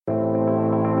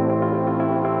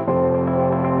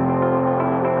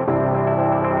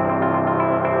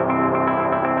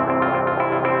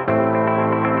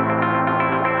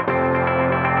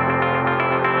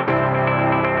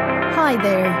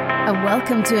there, and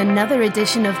welcome to another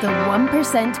edition of the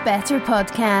 1% Better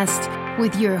podcast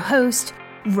with your host,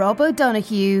 Rob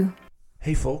O'Donoghue.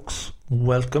 Hey folks,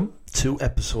 welcome to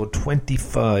episode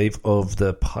 25 of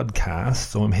the podcast.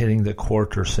 So I'm hitting the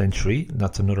quarter century.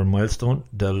 That's another milestone.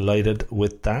 Delighted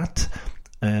with that.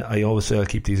 I always say I'll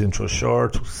keep these intros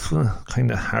short.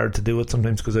 Kind of hard to do it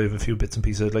sometimes because I have a few bits and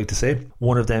pieces I'd like to say.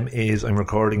 One of them is I'm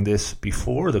recording this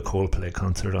before the Coldplay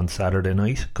concert on Saturday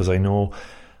night, because I know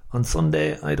on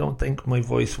Sunday I don't think my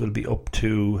voice will be up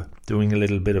to doing a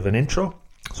little bit of an intro.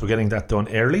 So getting that done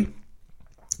early.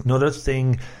 Another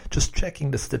thing, just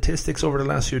checking the statistics over the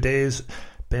last few days.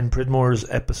 Ben Pridmore's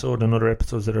episode and other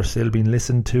episodes that are still being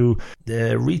listened to,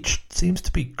 the reach seems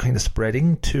to be kind of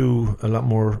spreading to a lot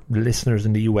more listeners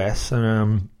in the US,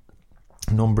 and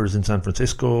numbers in San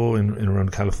Francisco and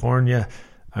around California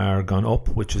are gone up,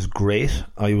 which is great.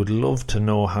 I would love to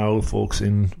know how folks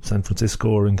in San Francisco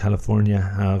or in California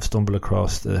have stumbled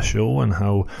across the show and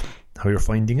how you're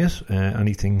finding it.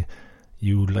 Anything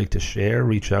you'd like to share,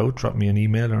 reach out, drop me an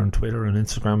email or on Twitter and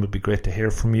Instagram. It would be great to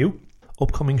hear from you.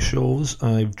 Upcoming shows,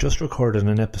 I've just recorded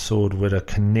an episode with a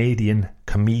Canadian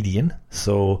comedian,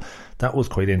 so that was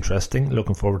quite interesting.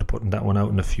 Looking forward to putting that one out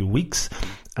in a few weeks,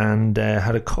 and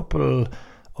had a couple of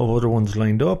other ones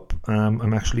lined up.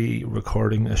 I'm actually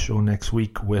recording a show next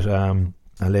week with a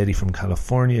lady from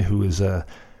California who is a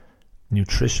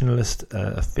nutritionalist,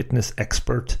 a fitness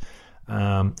expert,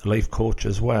 life coach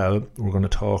as well. We're going to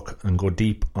talk and go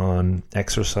deep on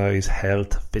exercise,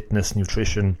 health, fitness,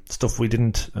 nutrition, stuff we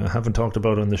haven't talked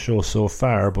about on the show so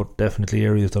far, but definitely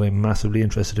areas that I'm massively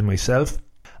interested in myself.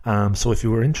 So if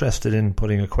you were interested in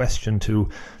putting a question to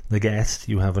the guest,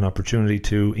 you have an opportunity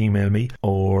to email me,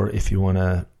 or if you want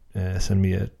to send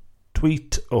me a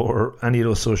tweet or any of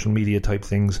those social media type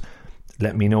things,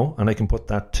 let me know, and I can put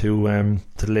that to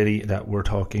the lady that we're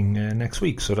talking next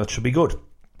week. So that should be good.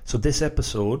 So this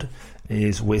episode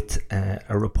is with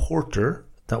a reporter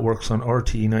that works on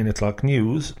RT 9 o'clock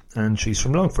news, and she's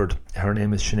from Longford. Her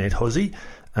name is Sinéad Hussey,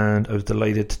 and I was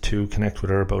delighted to connect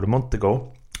with her about a month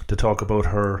ago to talk about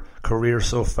her career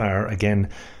so far. Again,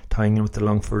 tying in with the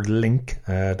Longford link.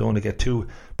 Don't want to get too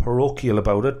parochial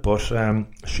about it, but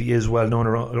she is well known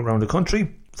around the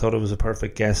country. Thought it was a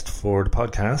perfect guest for the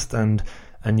podcast and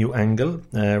a new angle,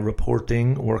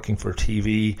 reporting, working for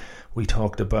TV. We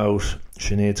talked about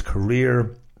Sinead's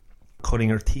career, cutting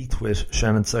her teeth with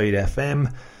Shannonside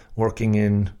FM, working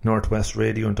in Northwest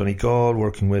Radio in Donegal,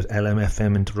 working with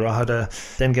LMFM in Drogheda,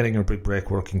 then getting her big break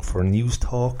working for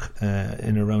Newstalk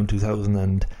in around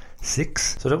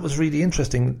 2006. So that was really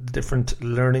interesting, the different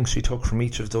learnings she took from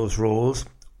each of those roles,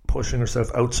 pushing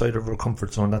herself outside of her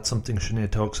comfort zone. That's something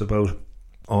Sinead talks about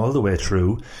all the way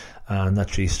through, and that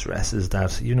she stresses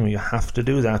that, you have to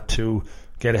do that to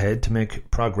get ahead, to make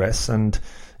progress, and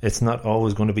it's not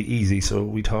always going to be easy. So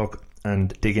we talk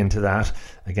and dig into that.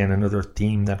 Again, another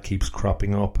theme that keeps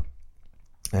cropping up.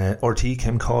 RT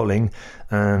came calling,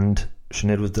 and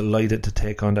Sinead was delighted to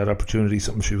take on that opportunity,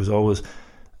 something she was always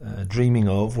dreaming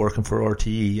of, working for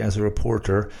RTE as a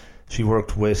reporter. She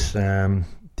worked with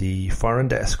the foreign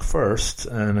desk first,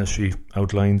 and as she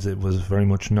outlines, it was very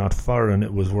much not foreign.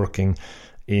 It was working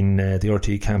in the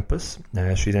RTE campus.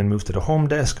 She then moved to the home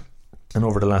desk, and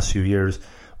over the last few years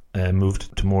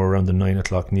moved to more around the 9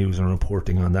 o'clock news and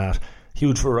reporting on that.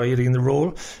 Huge variety in the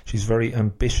role. She's very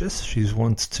ambitious. She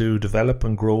wants to develop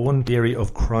and grow, and the area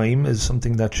of crime is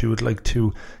something that she would like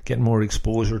to get more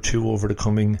exposure to over the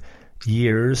coming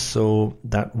years, so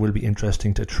that will be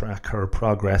interesting to track her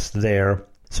progress there.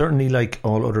 Certainly, like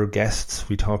all other guests,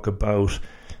 we talk about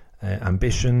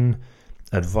ambition,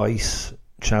 advice,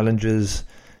 challenges,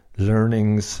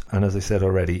 learnings, and as I said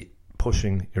already,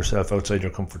 pushing yourself outside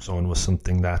your comfort zone was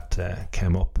something that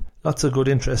came up. Lots of good,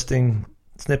 interesting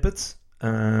snippets,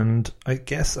 and I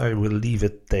guess I will leave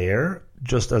it there.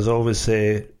 Just as always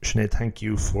say, Sinead, thank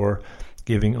you for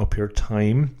giving up your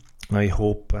time. I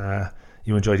hope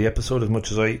you enjoyed the episode as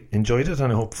much as I enjoyed it,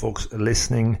 and I hope folks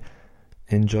listening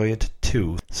enjoy it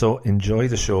too. So enjoy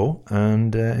the show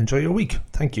and enjoy your week.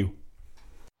 Thank you.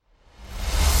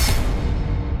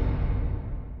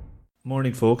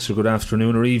 Morning folks, or good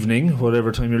afternoon or evening,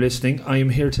 whatever time you're listening. I am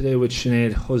here today with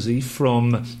Sinéad Hussey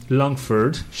from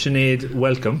Longford. Sinead,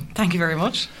 welcome. Thank you very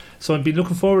much. So I've been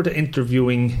looking forward to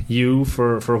interviewing you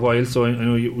for a while. So I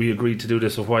know we agreed to do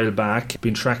this a while back.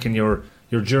 Been tracking your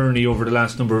journey over the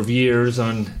last number of years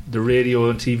on the radio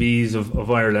and TVs of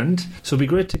Ireland. So it'd be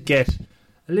great to get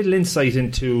a little insight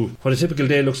into what a typical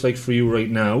day looks like for you right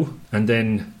now, and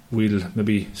then we'll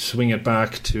maybe swing it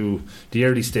back to the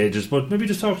early stages. But maybe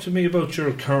just talk to me about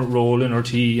your current role in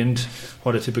RT and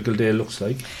what a typical day looks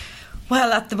like.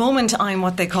 Well, at the moment, I'm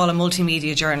what they call a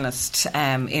multimedia journalist in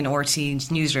RTÉ's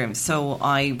newsroom. So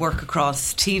I work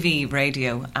across TV,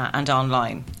 radio and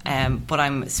online. But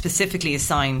I'm specifically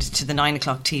assigned to the 9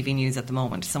 o'clock TV news at the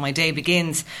moment. So my day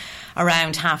begins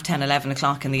around 10:30, 11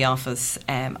 o'clock in the office,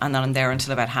 and then I'm there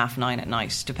until about 9:30 at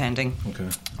night, depending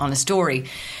on a story.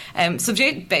 So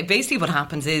basically what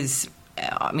happens is,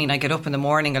 I get up in the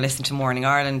morning, I listen to Morning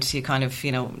Ireland, you kind of,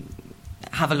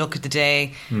 have a look at the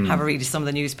day, have a read of some of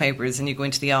the newspapers, and you go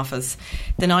into the office.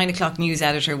 The 9 o'clock news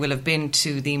editor will have been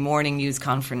to the morning news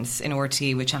conference in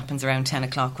RTÉ, which happens around 10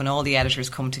 o'clock, when all the editors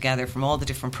come together from all the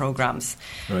different programmes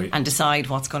and decide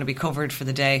what's going to be covered for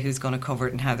the day, who's going to cover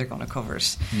it and how they're going to cover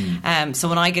it. So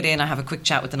when I get in, I have a quick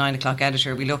chat with the 9 o'clock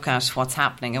editor. We look at what's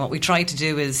happening, and what we try to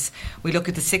do is we look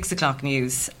at the 6 o'clock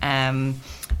news and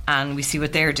we see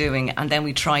what they're doing, and then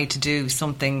we try to do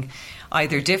something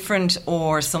either different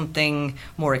or something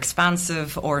more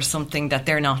expansive or something that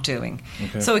they're not doing.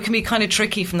 So it can be kind of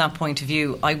tricky from that point of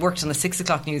view. I worked on the 6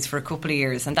 o'clock news for a couple of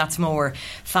years, and that's more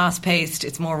fast-paced.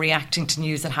 It's more reacting to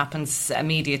news that happens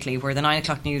immediately, where the 9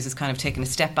 o'clock news is kind of taking a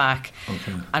step back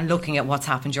and looking at what's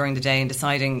happened during the day and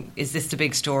deciding, is this the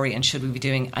big story and should we be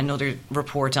doing another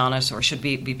report on it, or should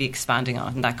we be expanding on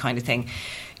it, and that kind of thing.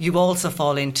 You also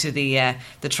fall into the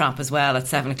trap as well at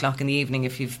 7 o'clock in the evening.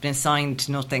 If you've been assigned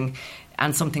nothing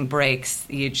and something breaks,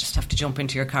 you just have to jump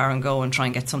into your car and go and try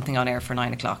and get something on air for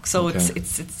 9 o'clock. So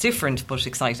it's different but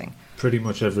exciting. Pretty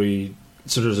much so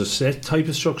there's a set type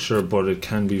of structure, but it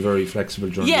can be very flexible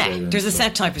during the day. Yeah, there's a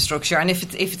set type of structure, and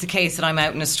if it's a case that I'm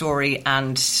out in a story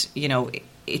and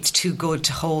it's too good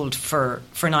to hold for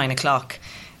 9 o'clock,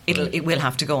 it will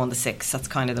have to go on the 6. That's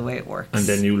kind of the way it works. And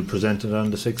then you'll present it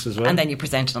on the 6 as well? And then you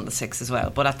present it on the 6 as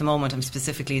well. But at the moment, I'm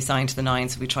specifically assigned to the 9,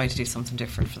 so we try to do something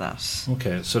different for that.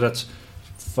 Okay, so that's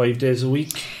 5 days a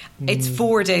week? It's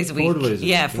 4 days a week. 4 days a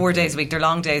week. 4 days a week. They're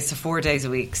long days, so 4 days a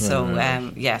week. So,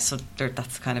 so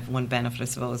that's kind of one benefit, I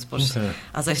suppose. But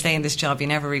as I say in this job, you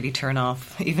never really turn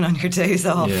off, even on your days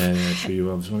off. Yeah, sure. You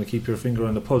always want to keep your finger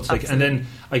on the pulse. And then,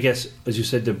 I guess, as you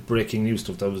said, the breaking news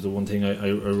stuff, that was the one thing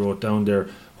I wrote down there.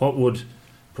 What would,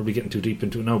 probably getting too deep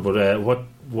into it now, but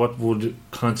what would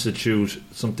constitute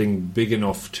something big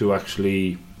enough to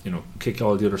actually, kick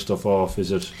all the other stuff off?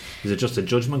 Is it just a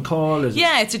judgment call?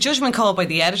 It's a judgment call by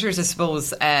the editors, I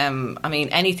suppose.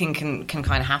 Anything can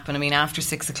kind of happen. After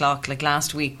 6 o'clock, like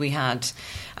last week, we had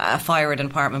a fire at an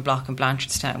apartment block in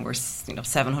Blanchardstown where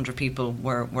 700 people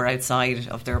were outside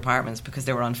of their apartments because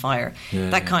they were on fire.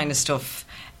 That kind of stuff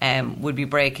would be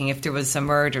breaking. If there was a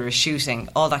murder, a shooting,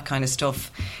 all that kind of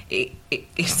stuff,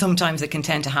 sometimes it can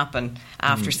tend to happen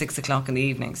after 6 o'clock in the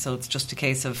evening. So it's just a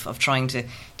case of trying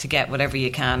to get whatever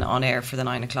you can on air for the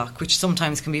 9 o'clock, which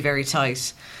sometimes can be very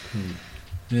tight.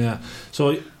 Yeah.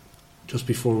 So just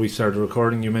before we started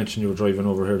recording, you mentioned you were driving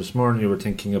over here this morning, you were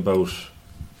thinking about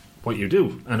what you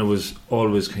do, and it was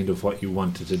always kind of what you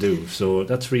wanted to do. So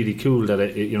that's really cool that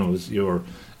it was your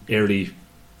early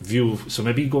view. So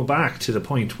maybe go back to the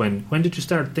point when did you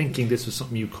start thinking this was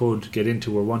something you could get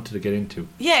into or wanted to get into?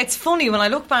 Yeah, it's funny when I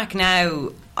look back now.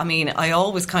 I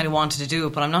always kind of wanted to do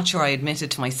it, but I'm not sure I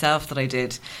admitted to myself that I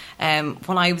did.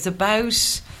 When I was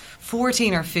about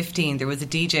 14 or 15, there was a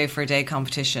DJ for a day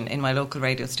competition in my local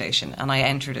radio station, and I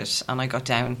entered it, and I got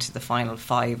down to the final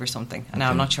 5 or something. And now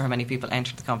I'm not sure how many people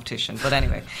entered the competition, but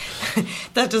anyway,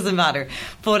 that doesn't matter.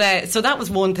 But so that was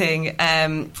one thing.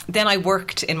 Then I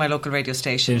worked in my local radio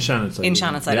station in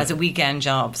Shannonside as a weekend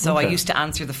job. So I used to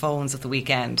answer the phones at the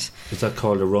weekend. Is that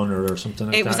called a runner or something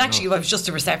like that? It was actually, I was just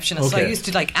a receptionist. So I used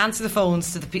to answer the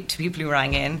phones to people who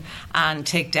rang in and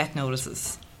take death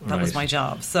notices. That was my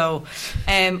job. So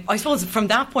I suppose from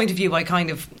that point of view,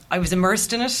 I was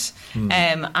immersed in it,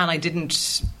 and I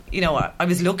didn't, I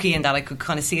was lucky in that I could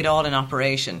kind of see it all in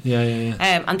operation.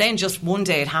 And then just one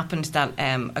day it happened that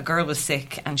a girl was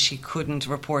sick and she couldn't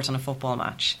report on a football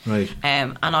match.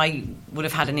 And I would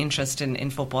have had an interest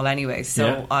in football anyway,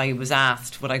 so I was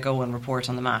asked would I go and report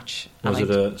on the match. Was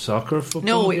it a soccer football?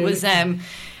 No, it was a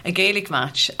Gaelic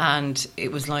match, and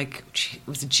it was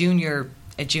a junior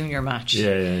match.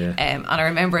 And I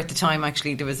remember at the time,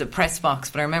 actually, there was a press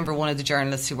box, but I remember one of the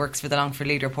journalists who works for the Longford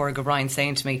Leader, Pádraig O'Brien,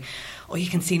 saying to me, "Oh, you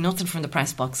can see nothing from the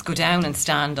press box. Go down and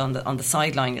stand on the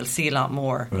sideline. You'll see a lot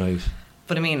more."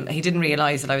 But he didn't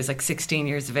realise that I was 16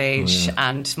 years of age,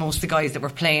 and most of the guys that were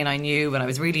playing I knew, and I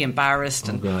was really embarrassed.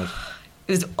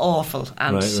 It was awful,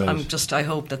 and I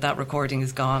hope that recording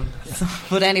is gone.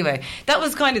 But anyway, that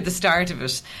was kind of the start of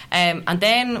it. And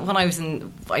then when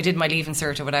I did my Leaving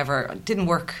Cert or whatever, I didn't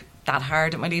work that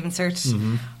hard at my Leaving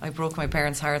Cert. I broke my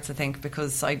parents' hearts, I think,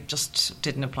 because I just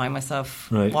didn't apply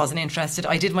myself. Wasn't interested.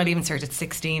 I did my Leaving Cert at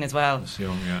 16 as well. That's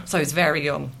young, yeah. So I was very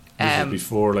young. Was it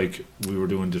before, like, we were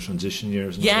doing the transition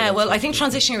years? Yeah, well, I think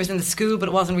transition year was in the school, but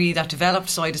it wasn't really that developed,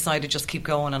 so I decided to just keep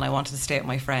going, and I wanted to stay with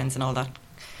my friends and all that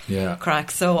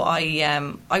crack. So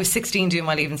I was 16 doing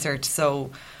my Leaving Cert,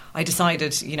 so I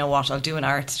decided, you know what, I'll do an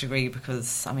arts degree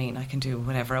because, I mean, I can do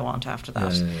whatever I want after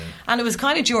that. Yeah. And it was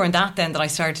kind of during that then that I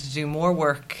started to do more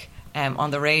work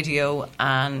on the radio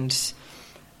and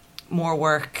more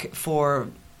work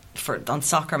on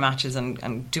soccer matches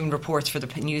and doing reports for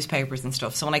the newspapers and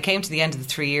stuff. So when I came to the end of the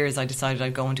 3 years, I decided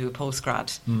I'd go and do a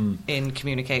postgrad in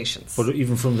communications. But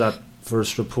even from that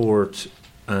first report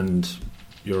and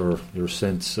your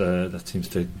sense that seems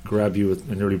to grab you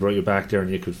and nearly brought you back there, and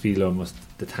you could feel almost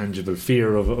the tangible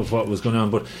fear of what was going on.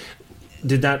 But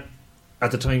did that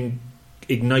at the time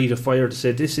ignite a fire to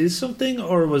say this is something,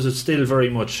 or was it still very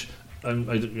much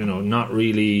not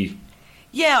really?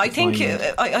 Yeah, I think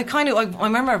I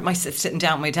remember sitting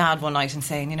down with my dad one night and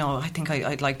saying, I think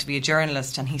I'd like to be a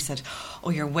journalist, and he said, "Oh,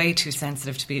 you're way too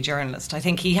sensitive to be a journalist." I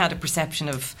think he had a perception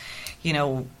of,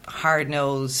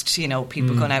 hard-nosed,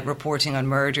 people going out reporting on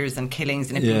murders and killings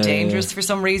and it being dangerous for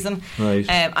some reason. Right.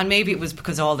 And maybe it was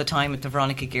because all the time with the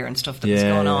Veronica gear and stuff that was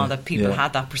going on that people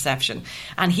had that perception.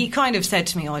 And he kind of said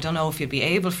to me, "Oh, I don't know if you'd be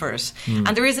able for it."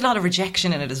 And there is a lot of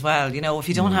rejection in it as well. If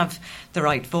you don't have the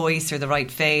right voice or the right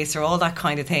face or all that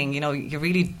kind of thing, you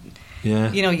really...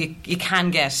 you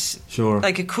can get... Sure.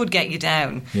 Like, it could get you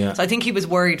down. Yeah. So I think he was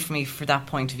worried for me for that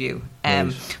point of view.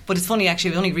 Right. But it's funny,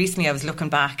 actually, only recently I was looking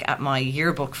back at my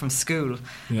yearbook from school.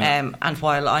 And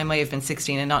while I may have been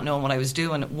 16 and not knowing what I was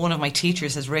doing, one of my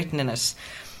teachers has written in it,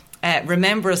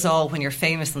 "Remember us all when you're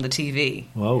famous on the TV."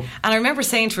 Wow. And I remember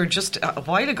saying to her just a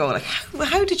while ago, like,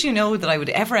 how did you know that I would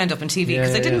ever end up on TV?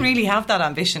 Because I didn't really have that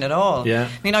ambition at all. Yeah.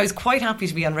 I mean, I was quite happy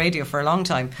to be on radio for a long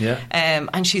time. Yeah.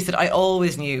 And she said, "I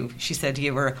always knew." She said,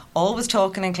 "You were always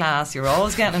talking in class, you were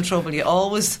always getting in trouble, you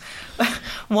always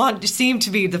seemed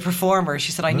to be the performer."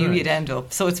 She said, "I knew you'd end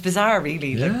up." So it's bizarre,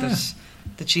 really,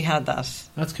 that she had that.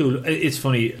 That's cool. It's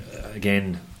funny,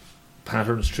 again,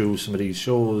 patterns through some of these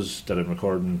shows that I'm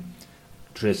recording,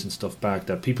 tracing stuff back,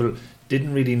 that people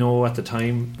didn't really know at the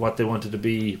time what they wanted to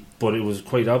be, but it was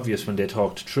quite obvious when they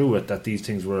talked through it that these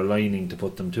things were aligning to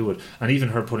put them to it. And even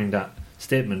her putting that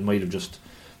statement might have just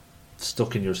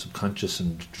stuck in your subconscious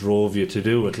and drove you to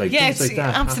do it, like things like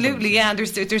that. Absolutely,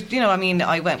 happens. Yeah. There's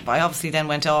I obviously then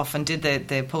went off and did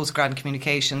the postgrad in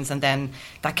communications, and then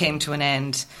that came to an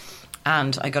end,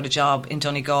 and I got a job in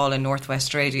Donegal in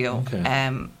Northwest Radio.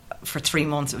 Okay. For 3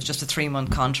 months. It was just a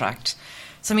 3-month contract.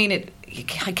 So I mean,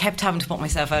 I kept having to put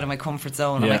myself out of my comfort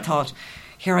zone, and I thought,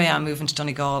 here I am moving to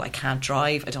Donegal, I can't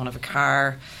drive, I don't have a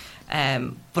car,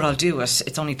 but I'll do it.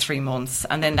 It's only 3 months.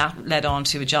 And then that led on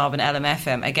to a job in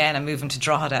LMFM. Again, I'm moving to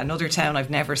Drogheda, another town I've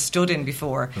never stood in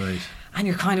before. Right. And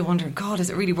you're kind of wondering, God, is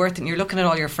it really worth it? And you're looking at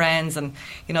all your friends, and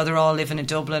they're all living in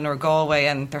Dublin or Galway,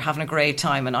 and they're having a great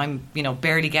time, and I'm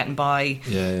barely getting by.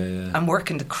 I'm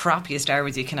working the crappiest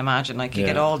hours you can imagine. Like, you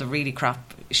get all the really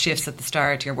crap shifts at the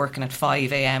start. You're working at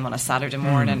 5 a.m. on a Saturday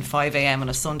morning, 5 a.m. on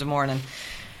a Sunday morning.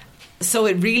 So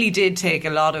it really did take a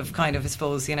lot of kind of, I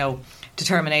suppose,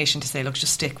 determination to say, look,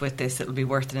 just stick with this, it'll be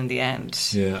worth it in the end.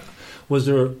 Yeah. Was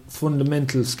there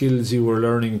fundamental skills you were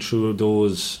learning through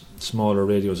those smaller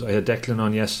radios? I had Declan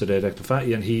on yesterday, Declan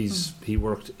Fatty, and he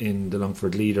worked in the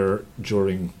Longford Leader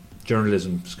during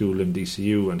journalism school in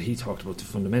DCU, and he talked about the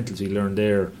fundamentals he learned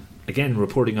there, again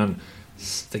reporting on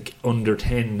like under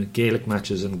 10 Gaelic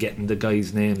matches and getting the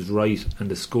guys' names right and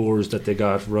the scores that they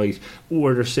got right.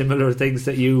 Were there similar things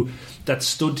that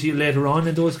stood to you later on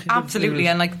in those kind Absolutely.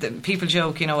 And like people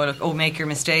joke, make your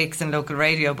mistakes in local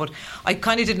radio, but I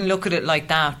kind of didn't look at it like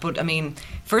that. But I mean,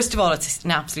 first of all, it's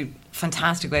an absolute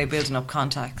fantastic way of building up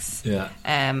contacts. Yeah.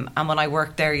 And when I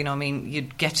worked there,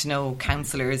 you'd get to know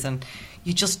counsellors, and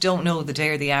you just don't know the day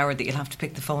or the hour that you'll have to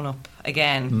pick the phone up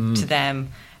again to them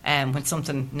when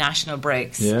something national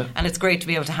breaks. Yeah. And it's great to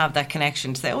be able to have that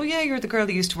connection to say, oh yeah, you're the girl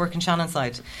that used to work in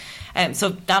Shannonside. So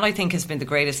that I think has been the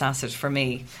greatest asset for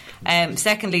me.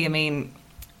 Secondly, I mean,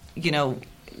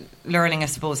 learning, I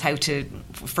suppose, how to,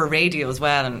 for radio as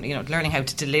well, and learning how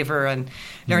to deliver and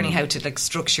learning how to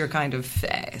structure kind of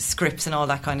scripts and all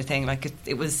that kind of thing. Like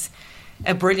it was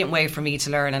a brilliant way for me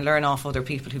to learn off other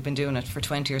people who've been doing it for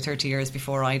 20 or 30 years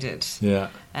before I did. Yeah.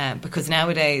 Because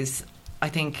nowadays, I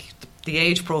think the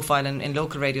age profile in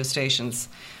local radio stations,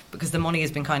 because the money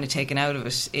has been kind of taken out of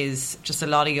it, is just a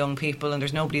lot of young people, and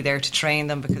there's nobody there to train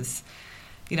them because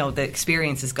the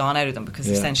experience has gone out of them, because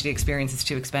essentially experience is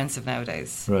too expensive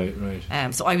nowadays. Right.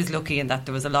 So I was lucky in that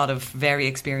there was a lot of very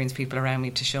experienced people around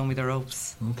me to show me the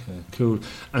ropes. Okay, cool.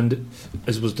 And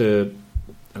I suppose the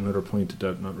another point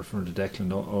that, not referring to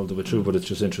Declan all the way through, but it's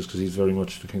just interesting because he's very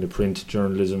much the kind of print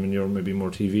journalism, and you're maybe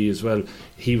more TV as well.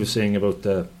 He was saying about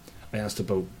I asked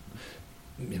about,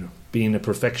 being a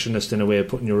perfectionist in a way of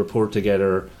putting your report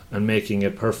together and making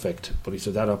it perfect, but he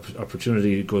said that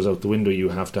opportunity goes out the window. You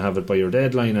have to have it by your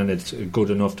deadline, and it's a good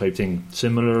enough type thing.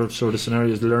 Similar sort of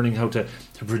scenarios, learning how to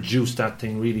produce that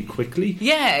thing really quickly.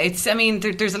 Yeah,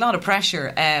 there's a lot of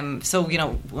pressure. So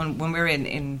when we're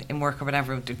in work or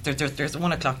whatever, there's the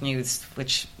 1 o'clock news,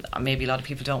 which maybe a lot of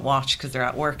people don't watch because they're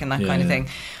at work and that kind of thing.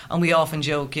 And we often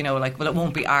joke, well, it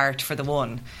won't be art for the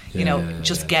one.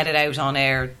 Just get it out on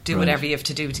air, do whatever you have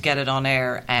to do to get it on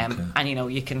air, and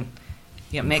you can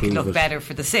make it look better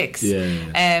for the 6.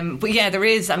 But there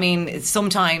is,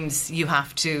 sometimes you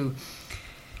have to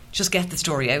just get the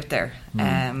story out there,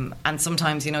 and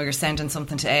sometimes you're sending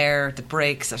something to air that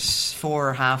breaks at 4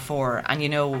 or half 4, and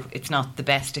it's not the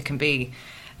best it can be,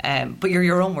 but you're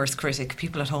your own worst critic.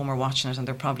 People at home are watching it and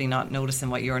they're probably not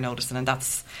noticing what you're noticing, and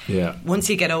that's once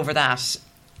you get over that.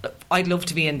 I'd love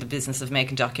to be in the business of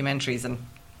making documentaries and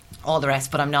all the rest,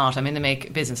 but I'm not. I'm in the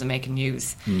business of making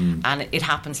news, and it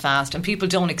happens fast, and people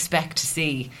don't expect to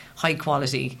see high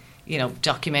quality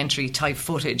documentary type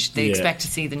footage. They expect to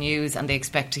see the news, and they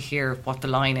expect to hear what the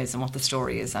line is and what the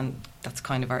story is, and that's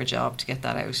kind of our job to get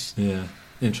that out.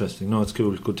 Interesting. No, it's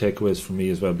cool. Good takeaways for me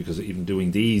as well, because even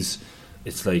doing these,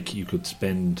 it's like you could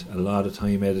spend a lot of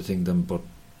time editing them, but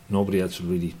nobody else will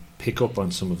really pick up on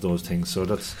some of those things, so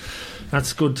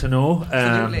that's good to know.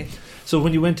 Absolutely. So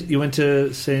when you went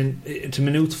to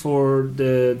Maynooth for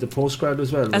the postgrad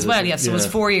as well? So it was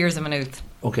 4 years in Maynooth.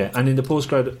 Okay, and in the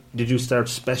postgrad, did you start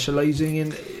specialising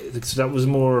in? So that was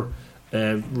more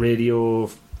radio.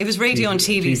 It was radio and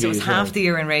TV, so it was half the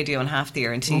year in radio and half the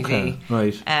year in TV. Okay,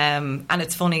 right. And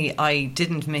it's funny, I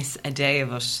didn't miss a day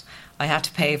of it. I had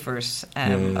to pay for it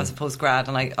as a postgrad,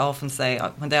 and I often say,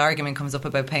 when the argument comes up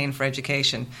about paying for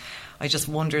education, I just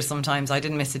wonder sometimes. I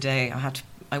didn't miss a day.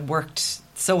 I worked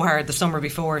so hard the summer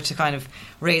before to kind of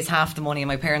raise half the money, and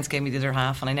my parents gave me the other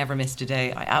half, and I never missed a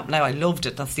day. I loved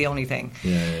it. That's the only thing.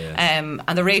 And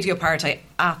the radio part I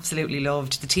absolutely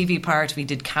loved. The TV part, we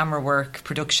did camera work,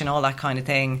 production, all that kind of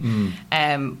thing.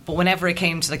 But whenever it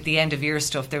came to the end of year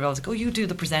stuff, they were always like, "Oh, you do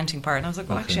the presenting part," and I was like,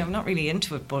 "Well, actually, I'm not really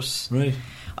into it, but." Right.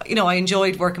 I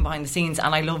enjoyed working behind the scenes,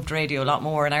 and I loved radio a lot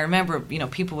more. And I remember,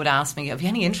 people would ask me, "Have you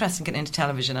any interest in getting into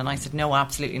television?" And I said, "No,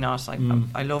 absolutely not.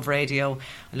 I love radio.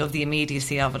 I love the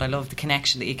immediacy of it. I love the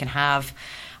connection that you can have.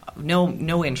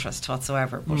 No interest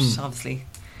whatsoever." But obviously,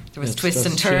 there was twists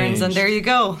and turns, changed. And there you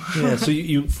go. So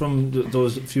you from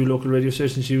those few local radio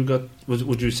stations, you got,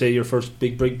 would you say your first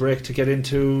big break to get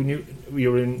into?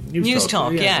 You were in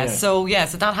Newstalk. Newstalk,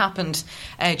 So that happened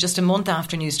just a month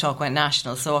after Newstalk went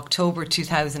national. So October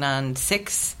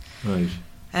 2006. Right.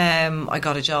 I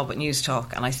got a job at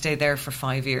Newstalk, and I stayed there for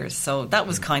 5 years. So that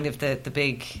was kind of the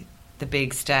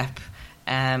big step.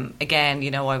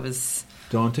 Again, I was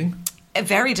daunting.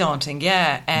 Very daunting,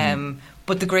 yeah.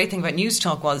 But the great thing about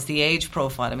Newstalk was the age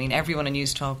profile. I mean, everyone in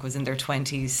Newstalk was in their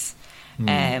 20s,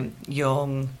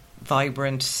 young,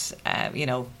 vibrant,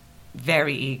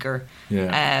 very eager.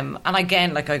 And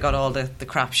again, I got all the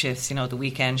crap shifts, the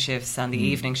weekend shifts and the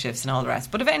evening shifts and all the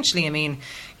rest. But eventually,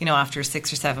 after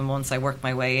 6 or 7 months, I worked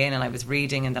my way in, and I was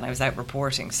reading, and then I was out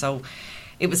reporting. So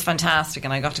it was fantastic,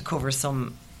 and I got to cover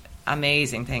some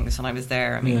amazing things when I was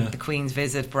there. The Queen's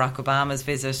visit, Barack Obama's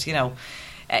visit,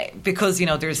 because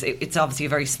it's obviously a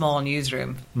very small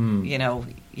newsroom.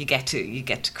 You get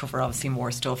to cover obviously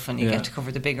more stuff, and you get to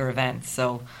cover the bigger events.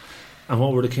 So, and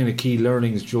what were the kind of key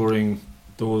learnings during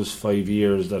those 5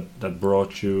 years that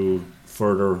brought you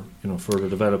further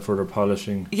develop, further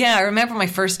polishing? Yeah, I remember my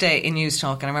first day in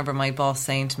Newstalk, and I remember my boss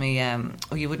saying to me,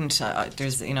 "You wouldn't." There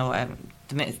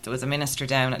was a minister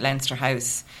down at Leinster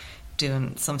House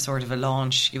doing some sort of a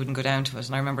launch. You wouldn't go down to it,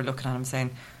 and I remember looking at him saying,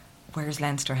 "Where's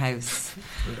Leinster House?"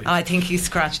 Right. And I think he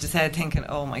scratched his head thinking,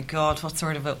 "Oh my God, what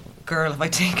sort of a girl have I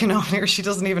taken on here? She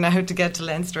doesn't even know how to get to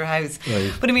Leinster House."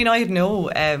 Right. But I had no...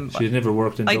 She had never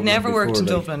worked in Dublin. I'd never worked in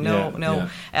Dublin, no. Yeah.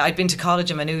 I'd been to college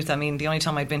in Maynooth. The only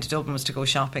time I'd been to Dublin was to go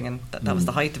shopping, and that was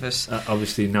the height of it.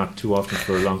 Obviously not too often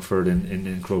for Longford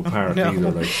in Croke Park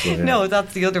either. No,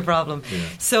 that's the other problem. Yeah.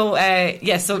 So,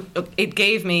 so it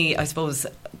gave me, I suppose,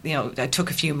 it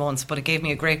took a few months, but it gave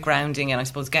me a great grounding, and I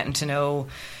suppose getting to know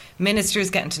ministers,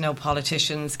 getting to know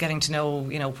politicians, getting to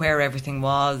know, where everything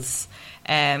was.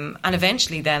 And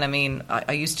eventually then,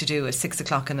 I used to do a 6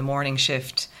 o'clock in the morning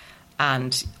shift,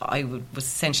 and I was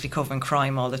essentially covering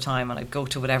crime all the time, and I'd go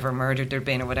to whatever murder there'd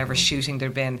been or whatever shooting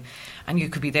there'd been, and you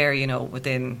could be there,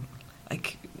 within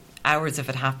hours of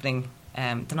it happening.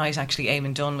 The night actually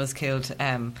Eamon Dunn was killed,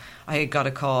 I got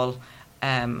a call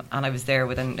and I was there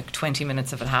within 20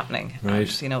 minutes of it happening.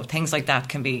 Right. And, things like that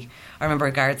can be... I remember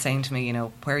a guard saying to me,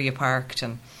 where are you parked,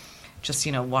 and just,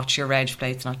 watch your reg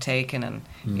plates not taken, and,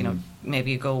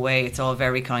 maybe you go away. It's all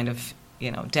very kind of,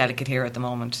 delicate here at the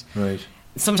moment. Right.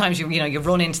 Sometimes you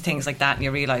run into things like that and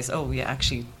you realise, oh yeah,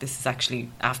 actually this is actually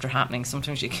after happening.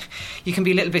 Sometimes you can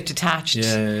be a little bit detached.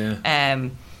 Yeah.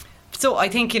 So I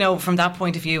think from that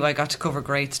point of view, I got to cover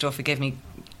great stuff. It gave me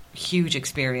huge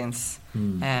experience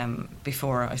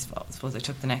before I suppose I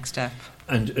took the next step.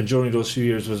 And during those few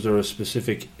years, was there a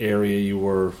specific area you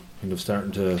were kind of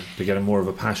starting to get more of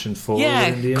a passion for?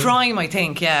 Yeah, crime, I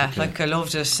think. Yeah, okay. Like I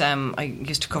loved it. I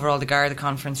used to cover all the Garda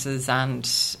conferences, and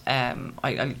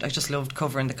I just loved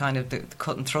covering the kind of the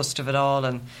cut and thrust of it all.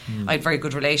 And I had very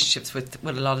good relationships with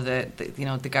a lot of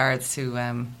the guards who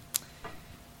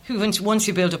once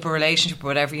you build up a relationship or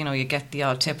whatever, you get the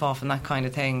odd tip off and that kind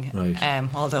of thing. Right.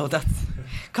 Although that's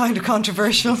kind of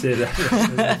controversial.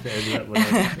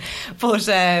 But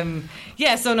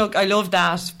so no, I loved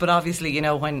that. But obviously,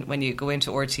 when you go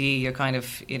into RTE, you're kind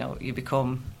of, you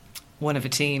become one of a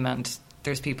team, and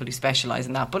there's people who specialise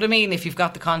in that. But I mean, if you've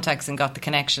got the contacts and got the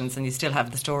connections and you still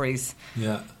have the stories,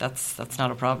 that's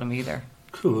not a problem either.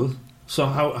 Cool. So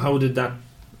how did that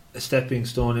stepping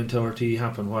stone into RTE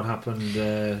happen? What happened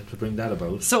to bring that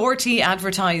about? So RTE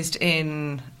advertised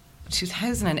in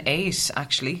 2008,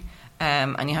 actually.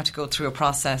 And you have to go through a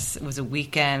process. It was a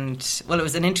weekend. Well, it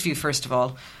was an interview, first of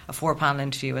all, a 4-panel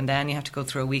interview, and then you have to go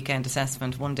through a weekend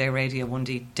assessment, 1 day radio, 1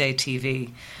 day TV,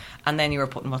 and then you were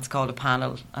put in what's called a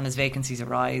panel, and as vacancies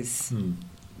arise,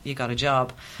 you got a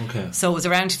job. Okay. So it was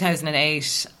around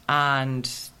 2008,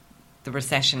 and the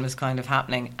recession was kind of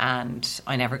happening, and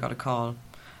I never got a call.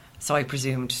 So I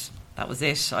presumed that was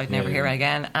it. I'd never hear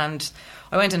again. And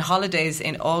I went on holidays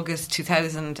in August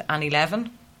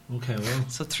 2011. Okay, well.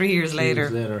 So 3 years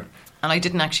later. And I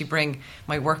didn't actually bring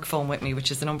my work phone with me,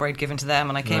 which is the number I'd given to them.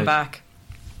 And I came back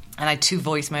and I had 2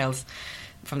 voicemails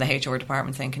from the HR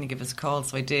department saying, can you give us a call?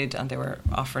 So I did, and they were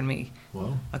offering me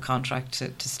a contract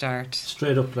to start.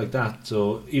 Straight up like that.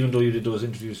 So even though you did those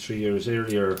interviews 3 years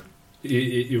earlier,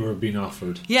 you were being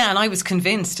offered. Yeah, and I was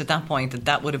convinced at that point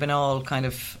that would have been all kind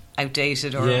of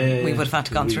outdated, or we would have had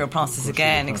to gone through a process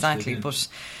again. Exactly. But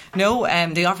no,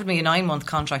 they offered me a 9-month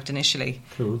contract initially.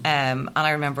 Cool. And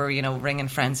I remember, ringing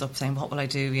friends up saying, what will I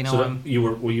do? So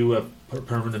were you a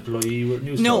permanent employee with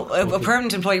Newstalk? No, a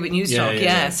permanent employee with Newstalk,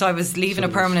 yeah. So I was leaving a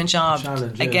permanent job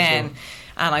again.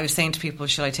 And I was saying to people,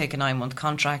 should I take a 9-month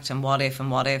contract, and what if?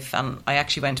 And I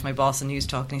actually went to my boss in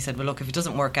Newstalk and he said, well, look, if it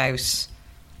doesn't work out,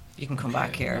 you can come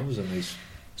back here. That was a nice...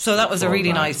 So that was a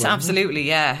really nice, absolutely,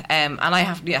 yeah. And I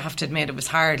have to admit, it was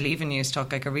hard leaving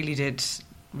Newstalk. Like, I really did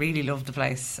love the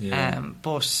place.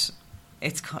 But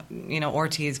it's,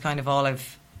 RTE is kind of all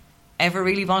I've ever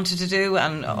really wanted to do.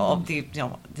 And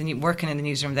working in the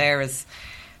newsroom there is,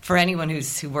 for anyone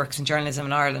who works in journalism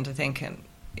in Ireland, I think,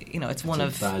 it's one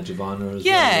of... badge of honour as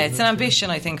well, it's an ambition,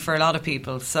 I think, for a lot of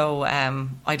people. So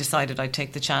I decided I'd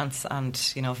take the chance, and,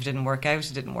 if it didn't work out,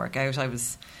 it didn't work out. I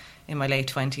was in my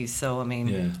late 20s, so I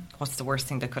mean, what's the worst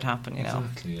thing that could happen,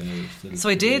 Exactly, yeah. So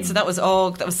I did.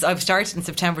 So I started in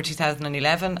September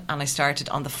 2011, and I started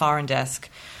on the foreign desk,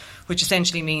 which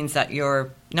essentially means that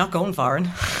you're not going foreign,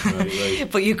 right.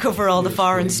 But you cover all the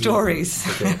foreign stories.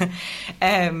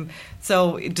 Okay.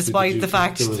 So despite the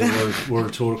fact there was a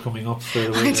world tour coming up straight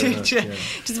away, I did,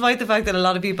 despite the fact that a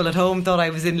lot of people at home thought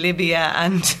I was in Libya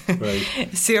and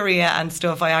Syria and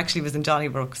stuff, I actually was in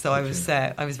Donnybrook, so I was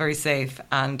very safe.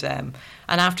 And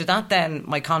after that, then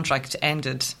my contract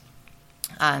ended,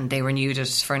 and they renewed it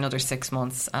for another 6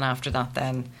 months. And after that,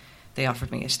 then they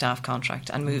offered me a staff contract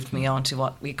and moved me on to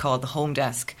what we call the home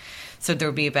desk. So there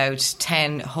would be about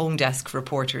 10 home desk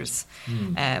reporters,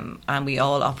 and we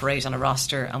all operate on a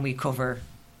roster, and we cover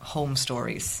home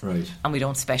stories. Right. And we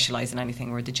don't specialise in anything.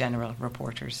 We're the general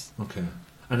reporters. Okay.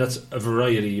 And that's a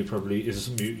variety. Is it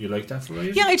something you like, that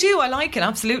variety? Yeah, I do. I like it,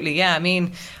 absolutely. Yeah, I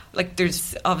mean, like,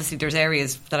 there's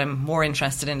areas that I'm more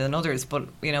interested in than others, but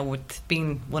with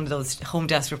being one of those home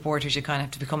desk reporters, you kind of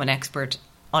have to become an expert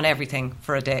on everything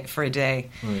for a day.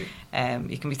 Right.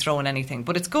 You can be throwing anything,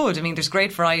 but it's good. I mean, there's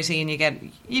great variety, and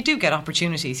you do get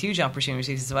opportunities, huge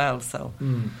opportunities as well. So,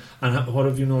 and what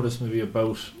have you noticed maybe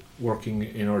about working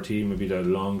in RTE? Maybe the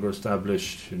longer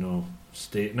established,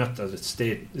 state, not as it's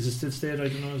state. Is it still state? I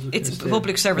don't know. It's a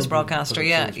public service broadcaster.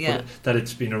 Yeah. That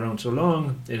it's been around so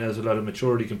long, it has a lot of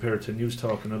maturity compared to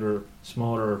Newstalk and other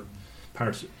smaller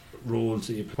parts. Roles.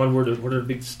 What were the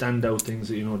big standout things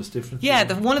that you noticed different?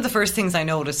 Yeah, one of the first things I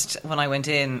noticed when I went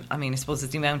in, I mean, I suppose, is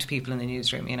the amount of people in the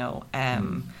newsroom,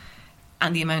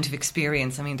 and the amount of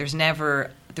experience. I mean, there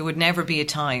would never be a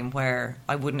time where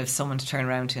I wouldn't have someone to turn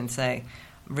around to and say,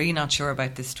 really not sure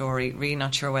about this story, really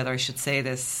not sure whether I should say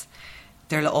this.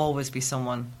 There'll always be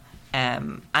someone.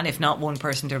 And if not one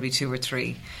person, there'll be two or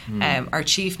three. Our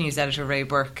chief news editor, Ray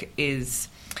Burke, is...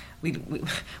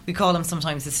 We call him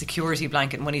sometimes the security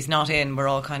blanket, and when he's not in, we're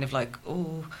all kind of like,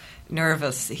 oh,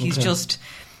 nervous. He's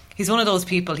one of those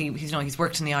people. He's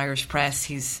worked in the Irish press.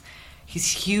 He's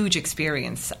huge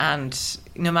experience, and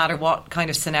no matter what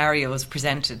kind of scenario is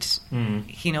presented,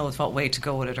 he knows what way to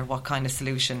go with it or what kind of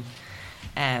solution.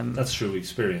 That's true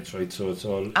experience, right? So it's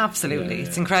all absolutely.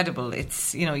 It's incredible.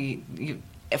 It's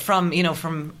from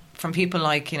people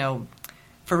like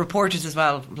for reporters as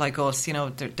well, like us,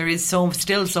 there is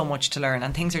still so much to learn,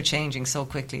 and things are changing so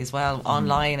quickly as well,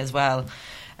 online as well.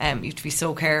 You have to be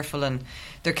so careful, and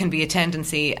there can be a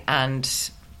tendency, and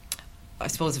I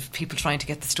suppose, of people trying to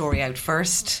get the story out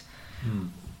first.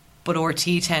 But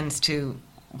RT tends to,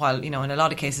 while, in a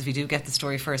lot of cases we do get the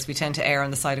story first, we tend to err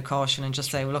on the side of caution and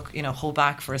just say, well, look, hold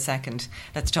back for a second.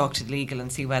 Let's talk to the legal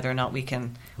and see whether or not we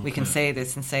can say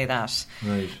this and say that.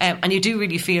 Right. And you do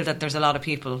really feel that there's a lot of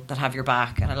people that have your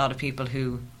back, and a lot of people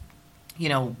who,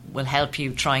 will help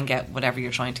you try and get whatever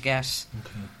you're trying to get.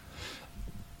 Okay.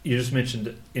 You just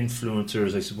mentioned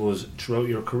influencers, I suppose. Throughout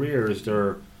your career,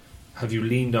 have you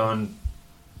leaned on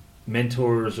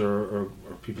mentors or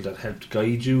people that helped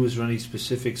guide you? Is there any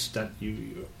specifics that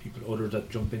people other that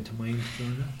jump into mind?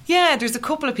 Yeah, there's a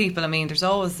couple of people. I mean,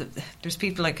 there's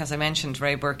people like, as I mentioned,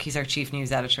 Ray Burke. He's our chief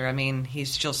news editor. I mean,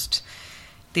 he's just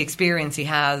the experience he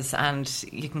has, and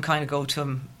you can kind of go to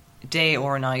him day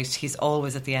or night. He's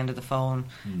always at the end of the phone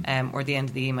or the end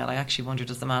of the email. I actually wonder,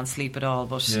 does the man sleep at all?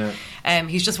 But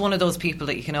he's just one of those people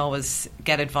that you can always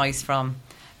get advice from.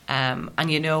 And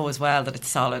as well that it's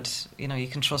solid, you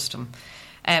can trust him.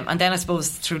 And then I suppose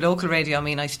through local radio, I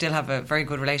mean, I still have a very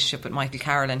good relationship with Michael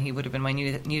Carroll, and he would have been my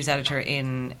news editor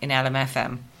in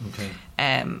LMFM. Okay.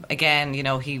 Again,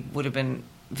 he would have been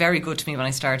very good to me when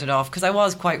I started off, because I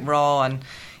was quite raw, and,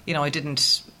 I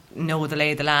didn't know the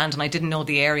lay of the land, and I didn't know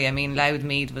the area. I mean,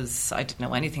 Loudmead I didn't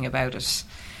know anything about it.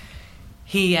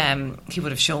 He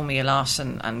would have shown me a lot,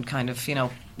 and kind of,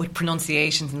 with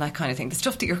pronunciations and that kind of thing, the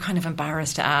stuff that you're kind of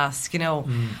embarrassed to ask,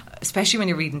 especially when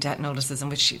you're reading debt notices, and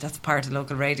that's part of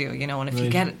local radio, and if you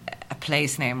get a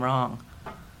place name wrong,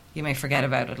 you may forget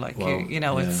about it. Like,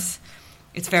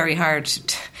 it's very hard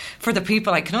for the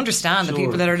people. I can understand the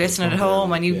people that are listening at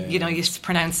home, and you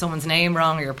pronounce someone's name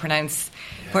wrong, or you pronounce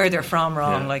where they're from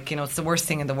wrong. Like, it's the worst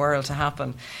thing in the world to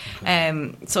happen.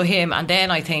 Okay. So him, and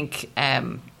then I think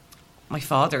my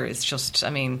father is just,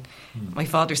 my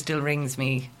father still rings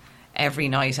me every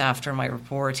night after my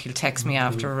report. He'll text me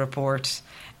after a report.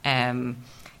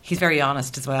 He's very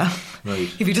honest as well. Right.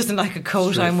 If he doesn't like a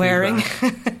coat I'm wearing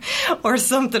or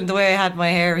something, the way I had my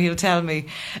hair, he'll tell me.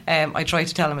 I try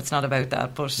to tell him it's not about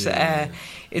that, but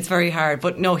it's very hard.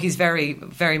 But no, he's very,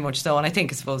 very much so. And I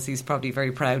suppose he's probably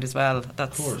very proud as well.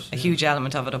 That's a huge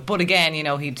element of it. But again,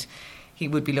 he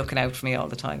would be looking out for me all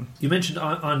the time. You mentioned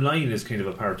online is kind of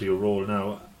a part of your role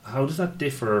now. How does that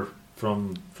differ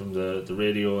from the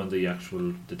radio and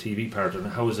the TV part, and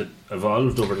how has it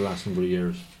evolved over the last number of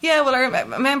years? Yeah, well, I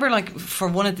remember, like, for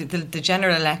one of the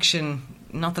general election,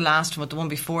 not the last one, but the one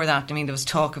before that, there was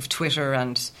talk of Twitter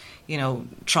and,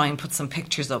 try and put some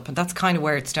pictures up, and that's kind of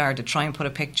where it started, try and put a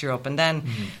picture up. And then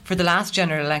for the last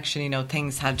general election,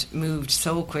 things had moved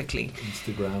so quickly,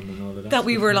 Instagram and all of that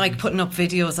we were like putting up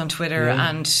videos on Twitter,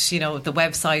 and the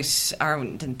website,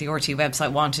 the RT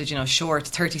website wanted short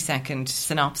 30-second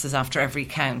synopsis after every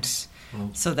count,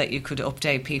 so that you could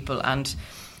update people. And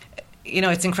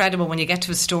it's incredible when you get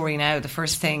to a story now, the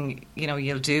first thing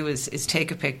you'll do is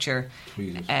take a picture,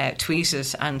 tweet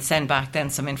it, and send back then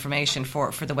some information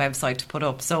for the website to put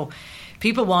up. So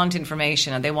people want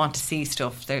information, and they want to see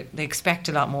stuff. They expect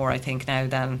a lot more, I think, now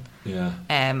than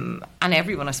and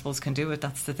everyone, I suppose, can do it.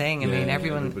 That's the thing.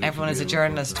 Everyone is a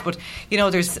journalist, but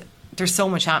there's so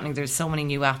much happening. There's so many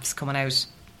new apps coming out.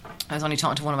 I was only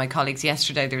talking to one of my colleagues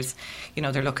yesterday. There's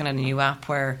they're looking at a new app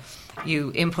where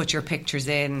you input your pictures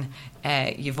in,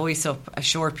 you voice up a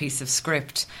short piece of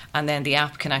script, and then the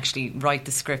app can actually write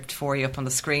the script for you up on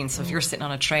the screen. So if you're sitting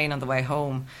on a train on the way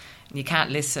home, you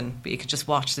can't listen, but you could just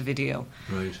watch the video.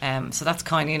 Right. So that's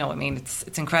kind of,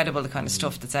 it's incredible, the kind of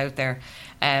stuff that's out there.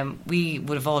 We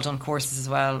would have all done courses as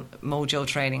well, Mojo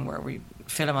training, where we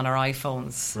film on our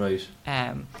iPhones. Right.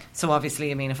 So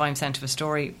obviously, if I'm sent to a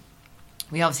story,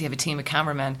 We obviously have a team of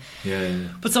cameramen. Yeah.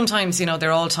 But sometimes,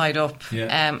 they're all tied up.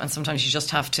 Yeah. And sometimes you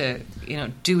just have to,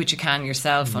 do what you can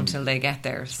yourself until they get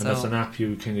there. So and that's an app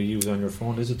you kind of use on your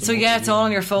phone, is it? So yeah, it's all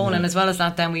on your phone. And as well as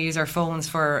that, then we use our phones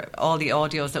for all the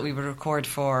audios that we would record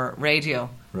for radio.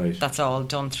 Right. That's all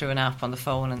done through an app on the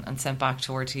phone and sent back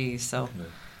to RTE. So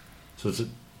it's a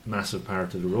massive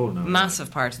part of the role now.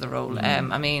 Massive part of the role.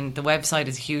 I mean, the website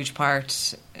is a huge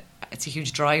part. It's a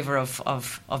huge driver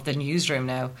of the newsroom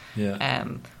now. Yeah.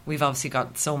 We've obviously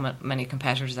got so many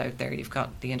competitors out there. You've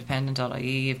got the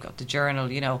Independent.ie, you've got the Journal,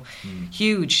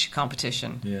 huge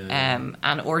competition. Yeah.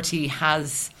 And RTE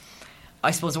has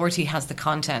the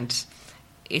content.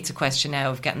 It's a question now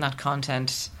of getting that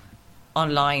content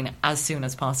online as soon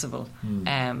as possible.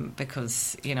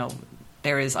 Because,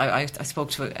 there is... I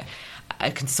spoke to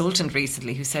a consultant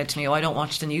recently who said to me, I don't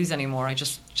watch the news anymore. I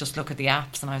just look at the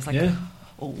apps. And I was like... Yeah.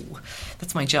 Oh,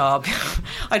 that's my job.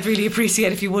 I'd really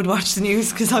appreciate if you would watch the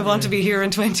news because I want to be here in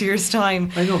 20 years'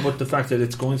 time. I know, but the fact that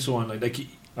it's going so online, like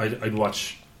I'd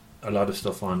watch a lot of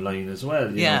stuff online as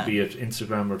well, you know, be it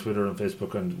Instagram or Twitter and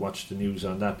Facebook, and watch the news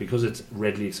on that because it's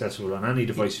readily accessible on any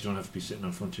device. You don't have to be sitting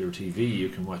in front of your TV, you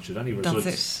can watch it anywhere.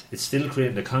 That's it's still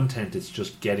creating the content, it's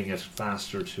just getting it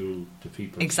faster to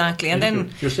people. Exactly. So, and then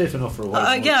you're safe enough for a while.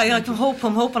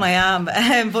 I'm hoping I am.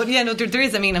 But there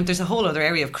is, there's a whole other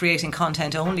area of creating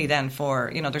content only then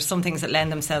for, there's some things that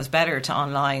lend themselves better to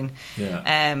online,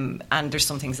 and there's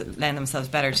some things that lend themselves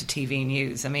better to TV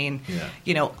news.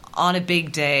 On a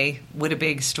big day with a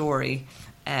big story,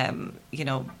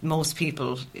 most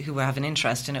people who have an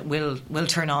interest in it will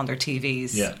turn on their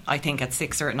TVs. I think at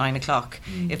 6 or at 9 o'clock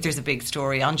if there's a big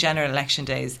story on general election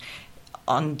days,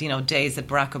 on days that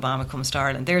Barack Obama comes to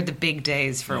Ireland. They're the big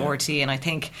days for RTE, and I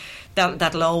think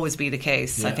that'll always be the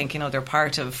case. I think they're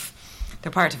part of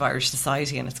Irish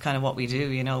society, and it's kind of what we do.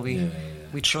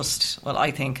 We trust. Well,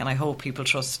 I think, and I hope people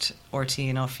trust RTE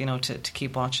enough, to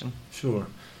keep watching. Sure.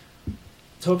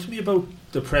 Talk to me about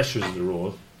the pressures of the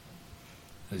role.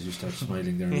 As you start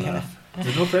smiling there and laugh.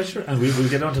 There's no pressure, and we'll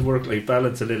get on to work-life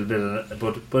balance a little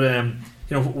bit. But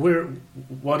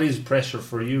what is pressure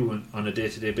for you on a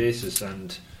day-to-day basis,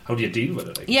 and how do you deal with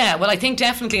it? I think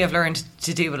definitely I've learned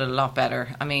to deal with it a lot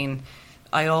better.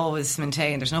 I always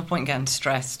maintain there's no point in getting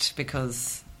stressed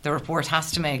because the report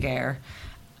has to make air,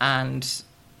 and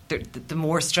the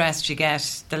more stressed you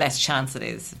get, the less chance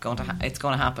it's going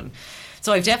to happen.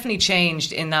 So I've definitely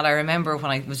changed in that. I remember when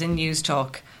I was in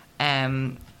Newstalk,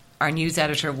 our news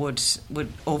editor would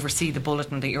oversee the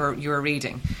bulletin that you were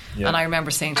reading. And I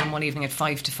remember saying to him one evening at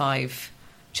 5 to 5,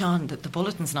 John, the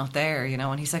bulletin's not there,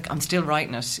 and he's like, I'm still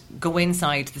writing it. Go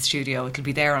inside the studio, it'll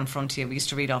be there on front of you. We used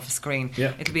to read off a screen.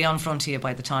 It'll be on front of you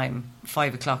by the time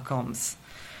 5 o'clock comes.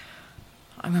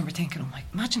 I remember thinking,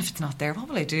 imagine if it's not there, what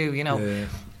will I do,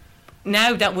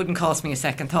 Now that wouldn't cost me a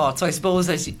second thought. So I suppose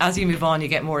as you move on, you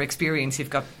get more experience.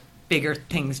 You've got bigger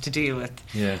things to deal with.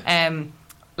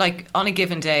 Like on a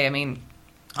given day,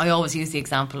 I always use the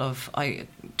example of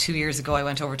 2 years ago I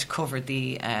went over to cover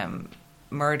the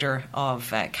murder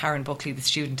of Karen Buckley, the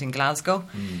student in Glasgow,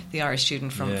 the Irish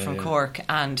student from Cork,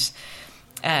 and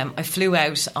I flew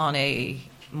out on a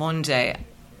Monday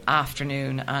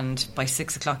afternoon, and by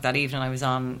 6 o'clock that evening I was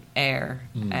on air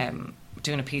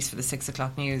doing a piece for the 6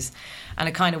 o'clock news, and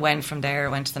it kind of went from there.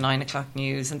 Went to the 9 o'clock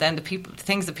news, and then the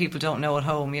things that people don't know at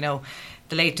home.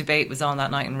 The late debate was on that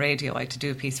night on radio. I had to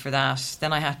do a piece for that.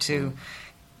 Then I had to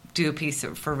do a piece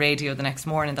for radio the next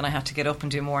morning. Then I had to get up and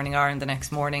do Morning Ireland the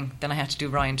next morning. Then I had to do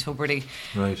Ryan Tubridy.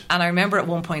 Right. And I remember at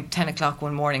one point, 10 o'clock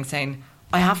one morning, saying,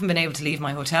 I haven't been able to leave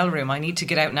my hotel room. I need to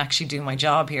get out and actually do my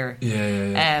job here.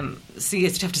 So you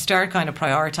have to start kind of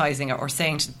prioritising it, or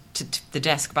saying to the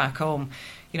desk back home,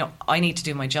 I need to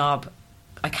do my job.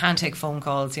 I can't take phone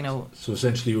calls, So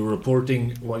essentially you were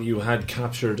reporting what you had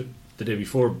captured the day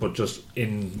before, but just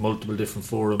in multiple different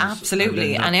forums.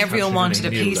 Absolutely, and everyone wanted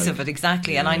a piece of it,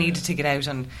 exactly. And I needed to get out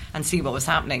and see what was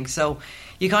happening. So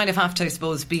you kind of have to, I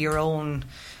suppose, be your own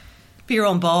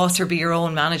boss or be your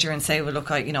own manager and say, well, look,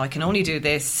 I can only do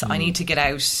this. I need to get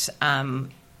out.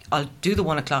 I'll do the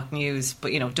 1 o'clock news,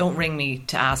 but don't ring me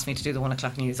to ask me to do the 1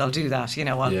 o'clock news. I'll do that.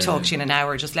 I'll talk to you in an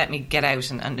hour. Just let me get out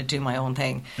and do my own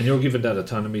thing. And you're given that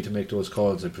autonomy to make those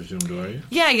calls, I presume, are you?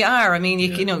 Yeah, you are.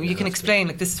 You can explain,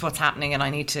 like, this is what's happening, and I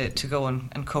need to go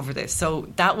and cover this. So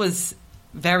that was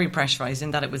very pressurised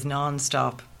in that it was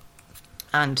non-stop,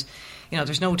 and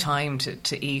there's no time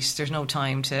to eat. There's no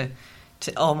time to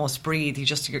almost breathe.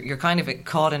 You're kind of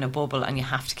caught in a bubble, and you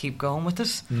have to keep going with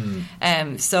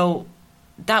it. So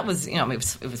that was, it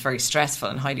was very stressful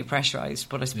and highly pressurised.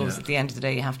 But I suppose at the end of the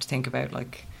day, you have to think about,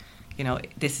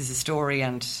 this is a story,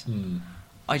 and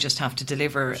I just have to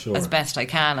deliver as best I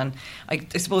can. And I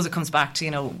suppose it comes back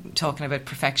to, talking about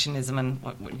perfectionism and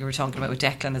what you were talking about with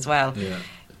Declan as well. Yeah.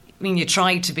 I mean, you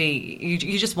try to be,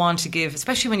 you just want to give,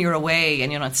 especially when you're away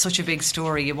and, it's such a big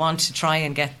story, you want to try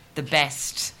and get the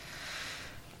best,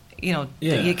 that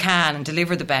you can and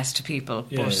deliver the best to people.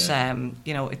 Yeah,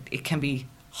 but, it can be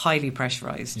highly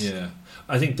pressurised. Yeah.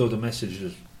 I think, though, the message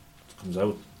that comes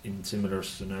out in similar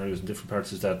scenarios in different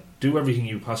parts is that do everything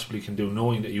you possibly can do,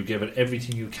 knowing that you give it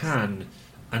everything you can,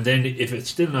 and then if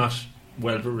it's still not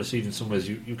well received in some ways,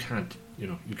 you can't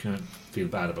feel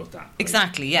bad about that. Right?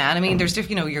 Exactly, yeah. And I mean, there's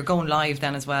different, you're going live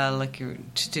then as well, like you're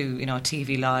to do,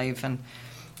 TV live. And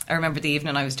I remember the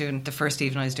first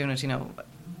evening I was doing it,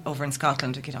 over in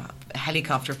Scotland, a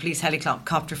police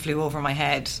helicopter flew over my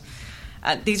head.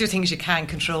 These are things you can't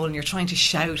control, and you're trying to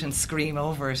shout and scream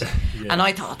over it. Yeah. And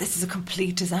I thought, this is a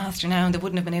complete disaster now, and they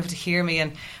wouldn't have been able to hear me.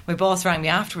 And my boss rang me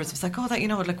afterwards. It was like, that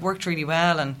it worked really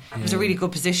well, and it was a really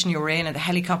good position you were in, and the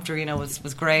helicopter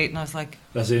was great. And I was like,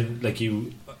 as in, like,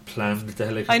 you planned the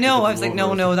helicopter? I know. I was like,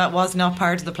 no, that was not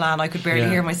part of the plan. I could barely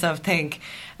hear myself think.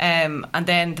 And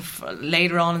then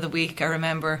later on in the week, I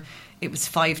remember it was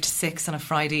 5 to 6 on a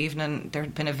Friday evening. There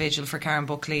had been a vigil for Karen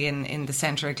Buckley in the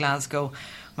centre of Glasgow.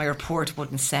 My report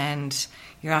wouldn't send.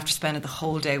 You're after spending the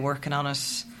whole day working on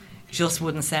it, just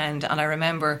wouldn't send. And I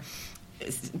remember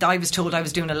I was told I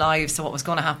was doing a live, so what was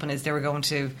going to happen is they were going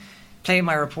to play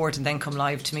my report and then come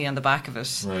live to me on the back of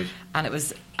it. Right. And it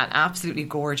was an absolutely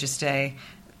gorgeous day.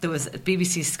 There was a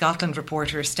BBC Scotland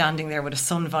reporter standing there with a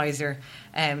sun visor,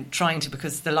 trying to,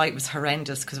 because the light was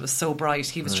horrendous because it was so bright,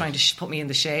 he was trying to put me in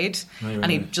the shade.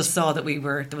 And he just saw that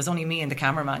there was only me and the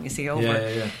cameraman, you see, over.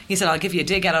 Yeah. He said, I'll give you a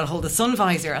dig at it, I'll hold the sun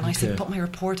visor. And I said, but my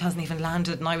report hasn't even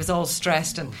landed. And I was all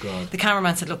stressed. And the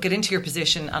cameraman said, look, get into your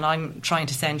position, and I'm trying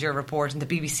to send your report. And the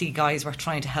BBC guys were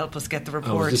trying to help us get the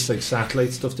report. Was this like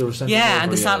satellite stuff they were sending? Yeah,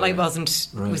 and the satellite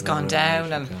was gone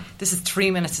down. And this is 3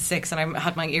 minutes to 6, and I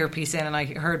had my earpiece in, and I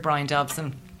heard Brian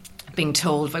Dobson being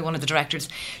told by one of the directors,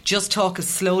 just talk as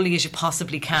slowly as you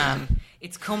possibly can.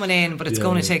 It's coming in, but it's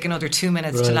going to take another 2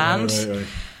 minutes to land. Right.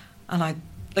 And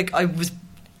I was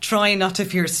trying not to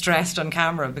appear stressed on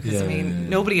camera because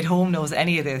nobody at home knows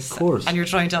any of this. Of course. And you're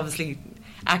trying to obviously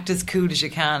act as cool as you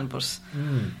can, but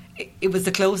it was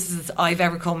the closest I've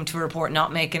ever come to a report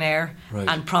not making air,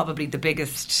 and probably the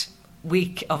biggest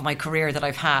week of my career that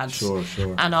I've had. Sure.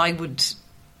 And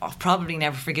I'll probably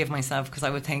never forgive myself because I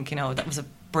would think, that was a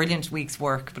brilliant week's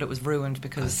work, but it was ruined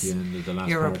because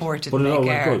your report didn't make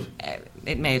air.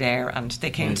 It made air, and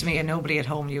they came to me, and nobody at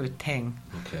home knew a thing.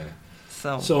 Okay.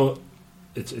 So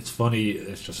it's funny.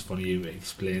 It's just funny you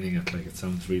explaining it. Like, it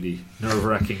sounds really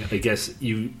nerve-wracking. I guess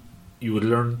you would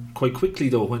learn quite quickly,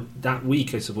 though. When that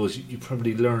week, I suppose you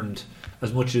probably learned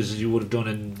as much as you would have done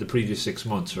in the previous 6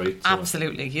 months, right? So.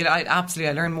 Absolutely.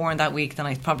 I learned more in that week than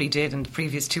I probably did in the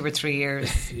previous 2 or 3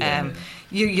 years.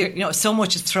 You so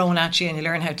much is thrown at you, and you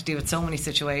learn how to deal with so many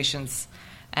situations.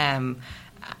 And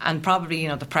probably,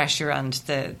 the pressure and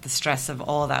the stress of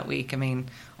all that week. I mean,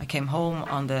 I came home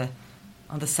on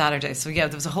the Saturday, so there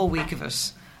was a whole week of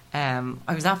it.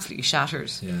 I was absolutely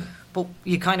shattered. Yeah. But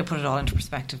you kind of put it all into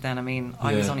perspective then. I mean,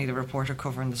 I was only the reporter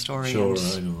covering the story. Sure,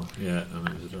 I know. Yeah, and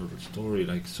it was a story,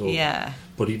 like, so. Yeah.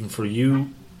 But even for you,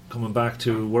 coming back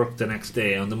to work the next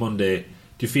day, on the Monday,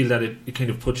 do you feel that it kind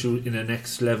of put you in a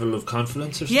next level of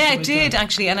confidence or something? Yeah, it did,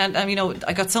 actually. And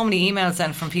I got so many emails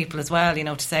then from people as well,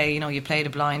 to say, you played a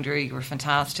blinder, you were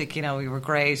fantastic, you were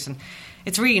great. And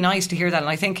it's really nice to hear that. And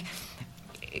I think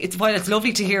it's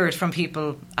lovely to hear it from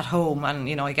people at home,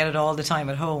 and I get it all the time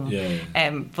at home.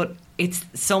 But it's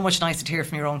so much nicer to hear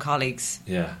from your own colleagues.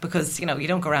 Yeah. Because you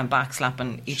don't go around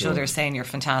backslapping each other saying you're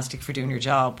fantastic for doing your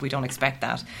job. We don't expect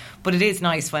that. But it is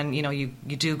nice when you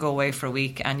do go away for a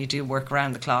week and you do work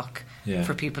around the clock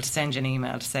for people to send you an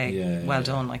email to say well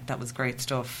done, like that was great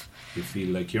stuff. You feel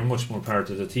like you're much more part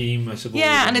of the team, I suppose.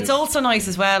 Yeah, and it's also nice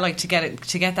as well, like to get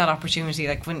that opportunity.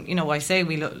 Like when I say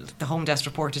the home desk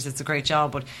reporters, it's a great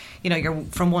job, but you're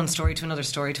from one story to another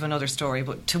story to another story.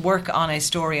 But to work on a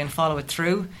story and follow it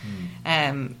through,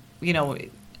 and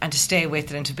to stay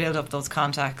with it and to build up those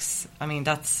contacts. I mean,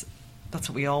 that's what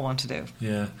we all want to do.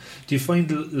 Yeah. Do you find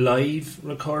live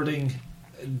recording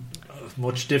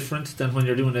much different than when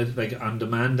you're doing it like on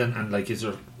demand, and like is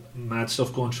there mad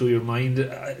stuff going through your mind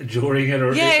during it,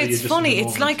 or it's funny,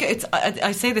 it's like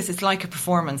I say this, it's like a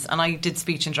performance, and I did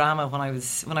speech and drama when I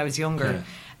was younger,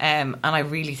 and I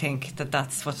really think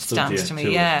that's what stands to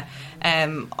me.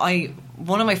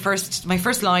 One of my first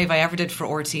live I ever did for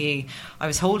RTE, I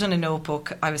was holding a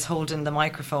notebook, I was holding the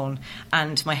microphone,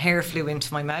 and my hair flew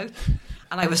into my mouth.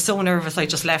 And I was so nervous, I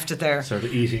just left it there.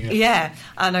 Started eating it. Yeah.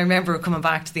 And I remember coming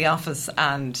back to the office,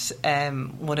 and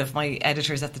one of my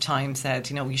editors at the time said,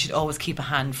 you know, you should always keep a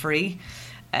hand free,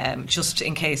 just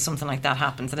in case something like that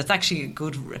happens. And it's actually a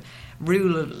good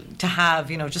rule to have,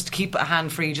 you know, just to keep a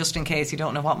hand free, just in case you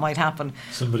don't know what might happen.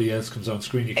 Somebody else comes on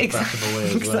screen, you can crack them away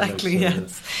as exactly, well.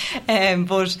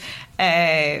 Yes.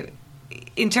 But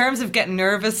in terms of getting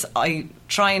nervous, I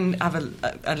try and have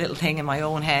a little thing in my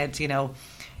own head, you know,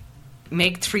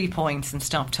 make 3 points and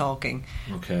stop talking.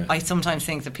 Okay. I sometimes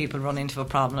think that people run into a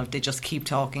problem if they just keep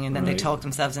talking, and then they talk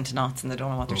themselves into knots and they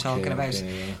don't know what they're talking about. So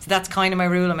that's kind of my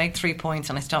rule. I make 3 points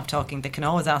and I stop talking. They can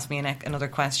always ask me another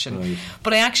question. Right.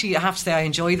 But I have to say, I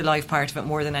enjoy the live part of it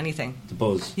more than anything. The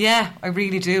buzz. Yeah, I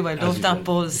really do. I love that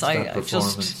buzz. It's that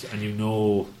performance, and you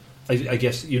know, I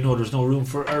guess, you know, there's no room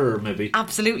for error, maybe.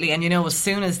 Absolutely. And you know, as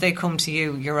soon as they come to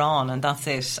you, you're on, and that's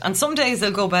it. And some days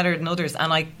they'll go better than others,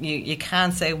 and you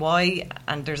can't say why,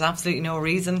 and there's absolutely no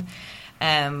reason.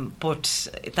 But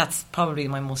that's probably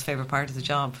my most favourite part of the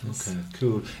job. Okay,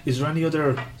 cool. Is there any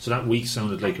other... So that week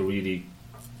sounded like a really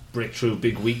breakthrough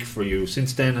big week for you.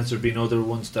 Since then, has there been other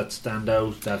ones that stand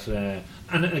out? That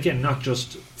and again, not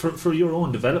just for your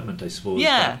own development, I suppose.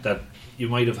 Yeah. That you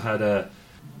might have had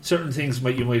certain things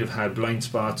you might have had blind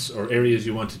spots or areas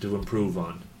you wanted to improve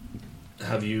on.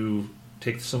 Have you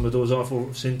taken some of those off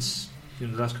since the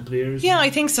last couple of years? Yeah,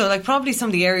 I think so. Like, probably some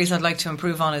of the areas I'd like to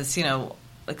improve on is, you know,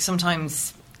 like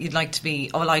sometimes I'd like to be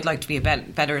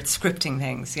better at scripting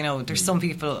things. You know, there's some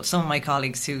of my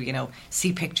colleagues who, you know,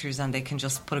 see pictures and they can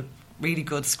just put a really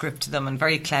good script to them and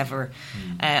very clever.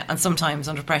 And sometimes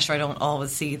under pressure I don't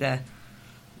always see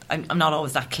I'm not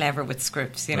always that clever with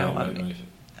scripts, you know. Right.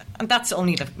 And that's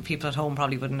only the people at home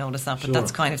probably wouldn't notice that, but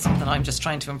that's kind of something I'm just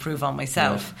trying to improve on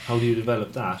myself. Yeah. How do you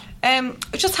develop that?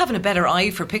 Just having a better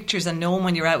eye for pictures and knowing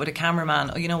when you're out with a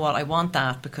cameraman, oh, you know what, I want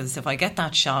that, because if I get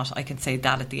that shot, I can say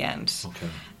that at the end.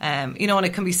 Okay. You know, and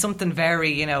it can be something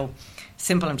very, you know,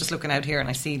 simple. I'm just looking out here and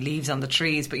I see leaves on the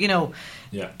trees, but, you know,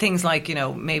 things like, you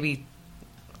know, maybe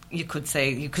you could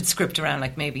script around,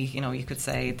 like, maybe, you know, you could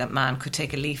say that man could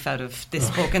take a leaf out of this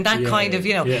book, and that kind of,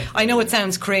 you know, I know it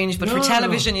sounds cringe, but for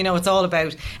television, you know, it's all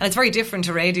about, and it's very different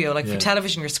to radio. Like, for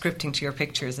television, you're scripting to your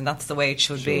pictures, and that's the way it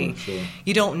should be. Sure.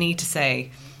 You don't need to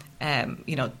say,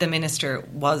 you know, the minister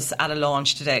was at a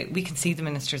launch today. We can see the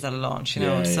ministers at a launch, you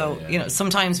know. You know,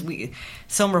 sometimes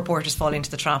some reporters fall into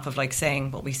the trap of, like,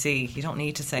 saying what we see. You don't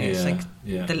need to say it.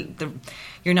 Like,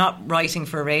 you're not writing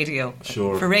for radio.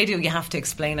 Sure. For radio, you have to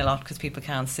explain a lot because people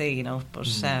can't see, you know. But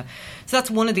so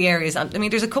that's one of the areas. I mean,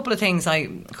 there's a couple of things. I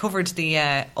covered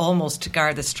the almost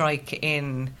Garda strike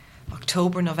in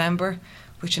October, November,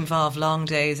 which involve long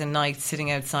days and nights sitting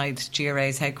outside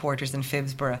GRA's headquarters in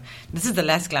Phibsborough. This is the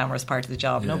less glamorous part of the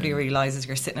job. Nobody realises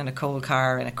you're sitting in a cold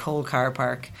car in a cold car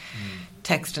park,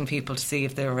 texting people to see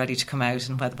if they're ready to come out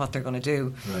and what they're going to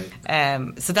do.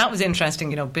 Right. So that was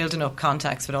interesting, you know, building up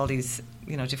contacts with all these,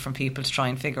 you know, different people to try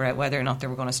and figure out whether or not they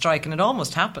were going to strike, and it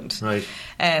almost happened. Right.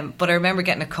 But I remember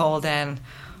getting a call then,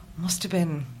 must have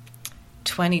been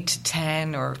 20 to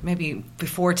 10 or maybe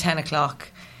before 10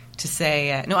 o'clock, to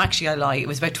say, no, actually I lie, it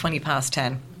was about 20 past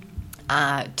 10,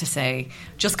 to say,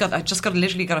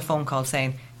 literally got a phone call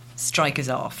saying strike is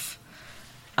off.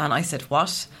 And I said,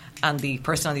 what? And the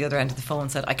person on the other end of the phone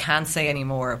said, I can't say any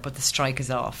more, but the strike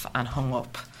is off, and hung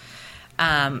up.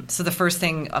 So the first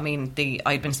thing, I mean,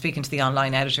 I'd been speaking to the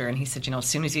online editor, and he said, you know, as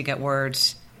soon as you get word,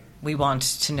 we want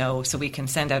to know so we can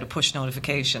send out a push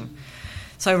notification.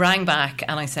 So I rang back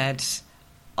and I said,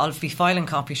 I'll be filing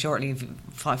copy shortly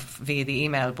via the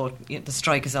email, but the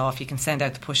strike is off. You can send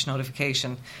out the push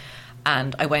notification.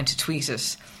 And I went to tweet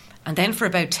it. And then for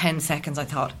about 10 seconds I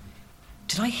thought,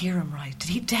 did I hear him right? Did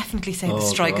he definitely say the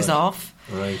strike is off?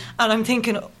 Right. And I'm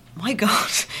thinking, oh, my God,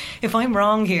 if I'm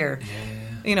wrong here,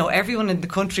 you know, everyone in the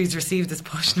country's received this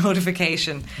push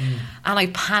notification. And I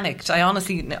panicked.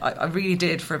 I really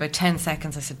did. For about 10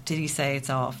 seconds I said, did he say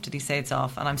it's off? Did he say it's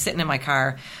off? And I'm sitting in my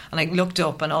car and I looked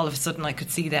up, and all of a sudden I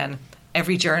could see then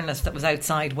every journalist that was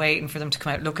outside waiting for them to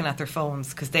come out, looking at their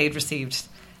phones because they'd received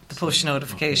the push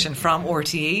notification from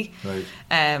RTE. Right.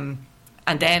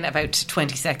 And then about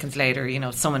 20 seconds later, you know,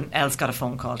 someone else got a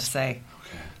phone call to say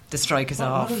the strike is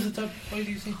off. Why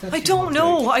do you think that's... I don't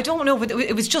know, but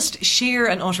it was just sheer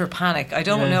and utter panic. I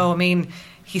don't know. I mean,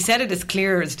 he said it as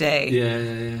clear as day.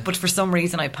 Yeah. But for some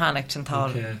reason I panicked and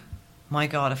thought, my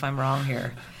God, if I'm wrong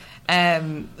here.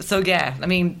 So yeah, I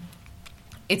mean,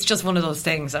 it's just one of those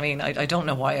things. I mean, I don't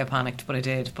know why I panicked, but I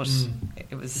did. But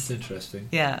it was... It's interesting.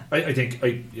 Yeah. I think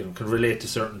I can relate to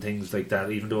certain things like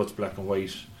that, even though it's black and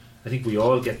white. I think we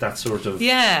all get that sort of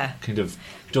kind of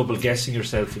double guessing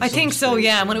yourself. I think so,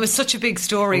 yeah. When it was such a big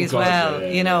story as well,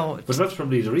 you know. But that's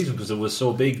probably the reason, because it was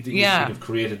so big that you kind of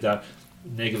created that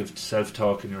negative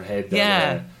self-talk in your head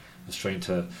that was trying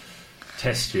to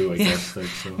test you, I guess. Like,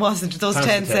 so. Wasn't those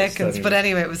 10 seconds, but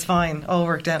anyway, it was fine. All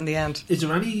worked out in the end. Is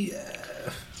there any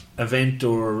event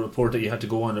or report that you had to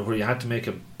go on where you had to make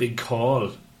a big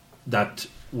call that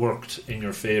worked in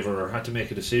your favour, or had to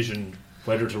make a decision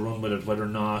whether to run with it, whether or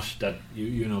not, that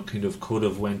you know kind of could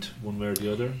have went one way or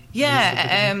the other?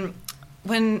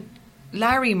 When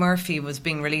Larry Murphy was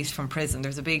being released from prison, there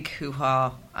was a big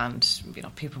hoo-ha, and you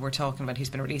know people were talking about he's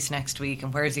been released next week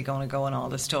and where's he going to go and all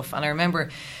this stuff. And I remember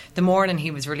the morning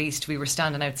he was released, we were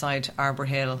standing outside Arbour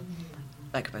Hill,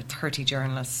 like about 30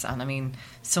 journalists, and I mean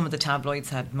some of the tabloids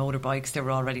had motorbikes, they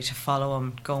were all ready to follow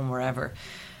him going wherever.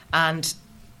 And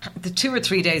the 2 or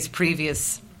 3 days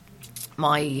previous,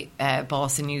 my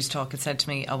boss in Newstalk had said to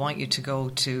me, I want you to go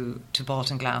to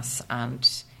Baltinglass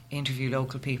and interview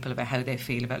local people about how they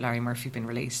feel about Larry Murphy being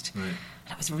released. Right.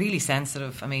 And I was really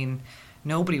sensitive. I mean,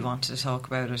 nobody wanted to talk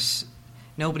about it.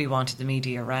 Nobody wanted the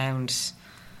media around.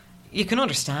 You can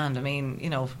understand. I mean, you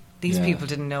know, these people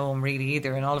didn't know him really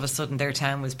either, and all of a sudden their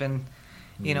town was been,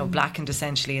 you know, blackened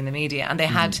essentially in the media. And they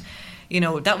had, you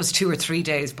know, that was 2 or 3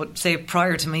 days, but say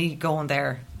prior to me going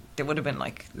there, there would have been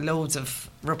like loads of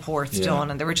reports done,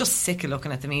 and they were just sick of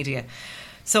looking at the media.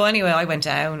 So anyway, I went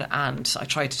down and I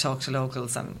tried to talk to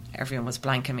locals, and everyone was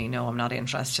blanking me. No, I'm not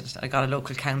interested. I got a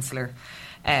local councillor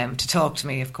to talk to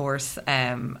me, of course.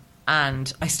 And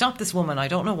I stopped this woman. I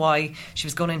don't know why. She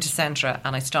was going into Centra,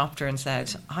 and I stopped her and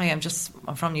said, "Hi, I'm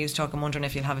from Newstalk. I'm wondering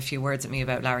if you'll have a few words with me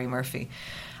about Larry Murphy."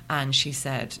 And she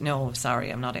said, "No,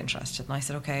 sorry, I'm not interested." And I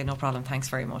said, "Okay, no problem. Thanks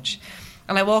very much."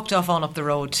 And I walked off on up the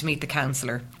road to meet the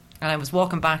councillor. And I was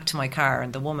walking back to my car,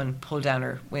 and the woman pulled down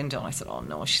her window, and I said, "Oh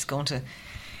no, she's going to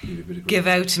give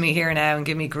out to me here now and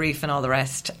give me grief and all the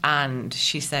rest." And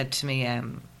she said to me,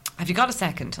 "Have you got a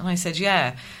second?" And I said, "Yeah."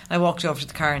 And I walked over to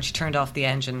the car, and she turned off the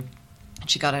engine, and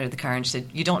she got out of the car, and she said,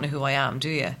 "You don't know who I am, do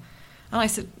you?" And I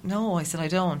said, "No." I said, "I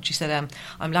don't." She said,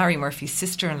 "I'm Larry Murphy's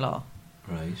sister-in-law."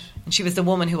 Right. And she was the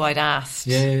woman who I'd asked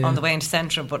on the way into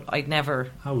Centra, but I'd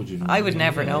never... How would you know? I would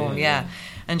never know him,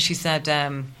 And she said,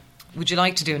 "Would you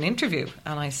like to do an interview?"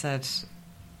 And I said,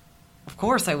 "Of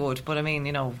course I would, but I mean,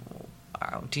 you know,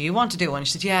 do you want to do one?"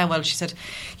 She said, "Yeah." Well, she said,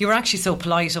 "You were actually so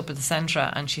polite up at the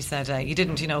Centra," and she said, "You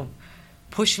didn't, you know,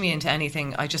 push me into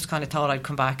anything. I just kind of thought I'd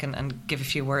come back and give a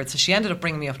few words." So she ended up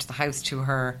bringing me up to the house to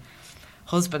her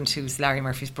husband, who's Larry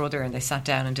Murphy's brother, and they sat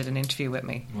down and did an interview with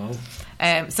me.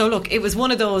 Wow. So look, it was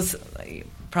one of those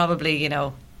probably, you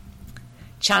know,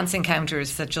 chance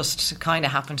encounters that just kind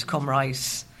of happened to come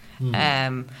right.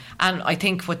 And I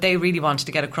think what they really wanted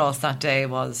to get across that day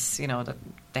was, you know, that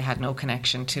they had no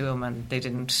connection to him and they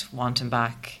didn't want him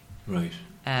back. Right.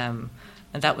 And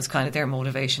that was kind of their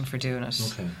motivation for doing it.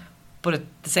 Okay. But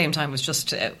at the same time, it was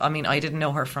just, I mean, I didn't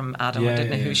know her from Adam. I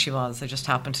didn't know who she was. I just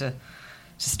happened to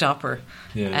stop her.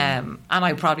 And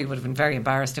I probably would have been very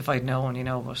embarrassed if I'd known, you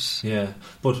know. But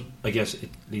but I guess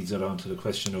it leads it on to the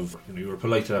question of, you know, you were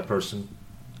polite to that person.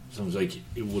 Sounds like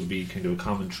it would be kind of a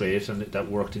common trait, and that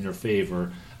worked in your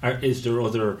favour. Is there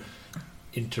other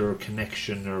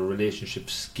interconnection or relationship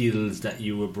skills that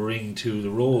you would bring to the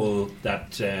role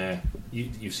that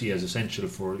you see as essential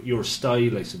for your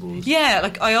style, I suppose? Yeah,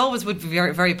 like I always would be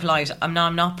very, very polite. I'm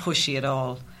not pushy at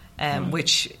all,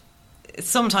 which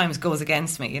sometimes goes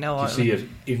against me, you know. Do you see it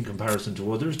in comparison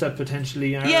to others that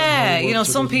potentially are? Yeah, you know,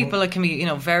 some people it can be, you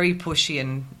know, very pushy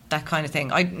and that kind of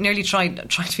thing. I nearly try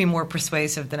to be more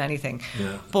persuasive than anything.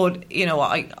 Yeah. But, you know,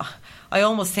 I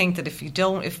almost think that if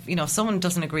you know, someone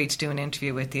doesn't agree to do an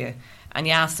interview with you and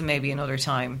you ask them maybe another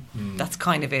time, that's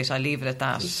kind of it. I leave it at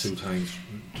that. So 2 times,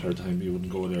 3rd time you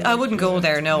wouldn't go there. I wouldn't go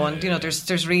there, no. And, you know,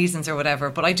 there's reasons or whatever.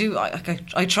 But I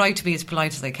try to be as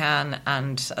polite as I can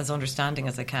and as understanding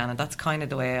as I can. And that's kind of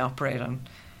the way I operate. And,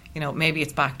 you know, maybe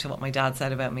it's back to what my dad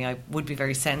said about me. I would be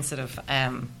very sensitive.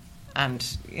 And,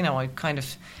 you know, I kind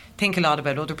of think a lot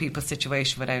about other people's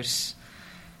situation without,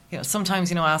 you know,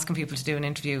 sometimes, you know, asking people to do an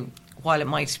interview, while it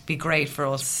might be great for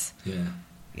us,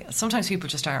 sometimes people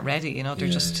just aren't ready, you know. They're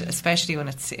especially when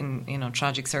it's in, you know,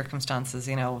 tragic circumstances,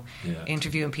 you know,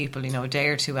 interviewing people, you know, a day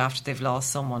or two after they've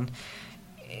lost someone.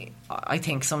 I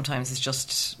think sometimes it's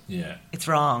just it's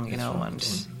wrong, you know. Wrong.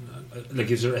 And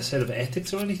like, is there a set of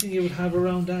ethics or anything you would have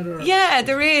around that? Or? Yeah,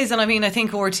 there is. And I mean, I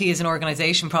think RT as an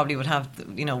organisation probably would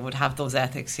have those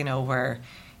ethics, you know, where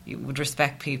you would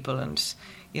respect people, and,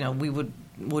 you know, we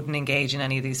wouldn't engage in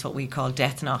any of these what we call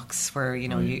death knocks, where, you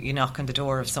know, you knock on the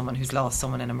door of someone who's lost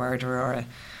someone in a murder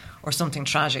or something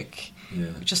tragic.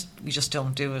 we just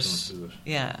don't do it.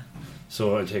 Yeah.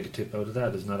 So I'll take a tip out of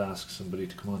that, is not ask somebody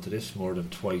to come onto this more than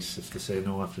twice. If they say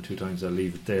no after 2 times, I'll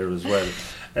leave it there as well.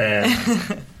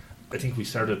 I think we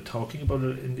started talking about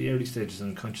it in the early stages, and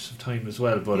I'm conscious of time as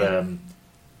well, but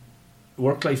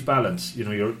work-life balance,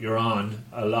 you're on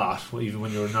a lot, even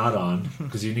when you're not on,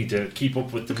 because you need to keep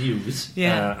up with the news.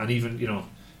 And even,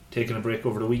 taking a break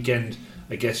over the weekend,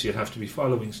 I guess you'd have to be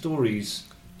following stories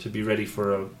to be ready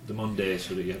for the Monday,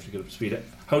 so that you have to get up to speed.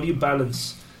 How do you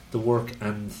balance the work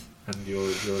and your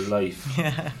life?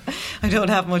 Yeah, I don't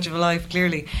have much of a life,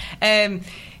 clearly.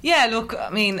 Look, I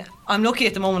mean, I'm lucky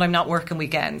at the moment I'm not working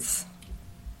weekends.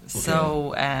 Okay.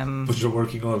 So, but you're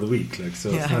working all the week, like,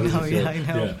 so. Yeah, I know.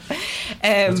 Yeah.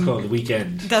 That's called the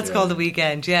weekend. That's called the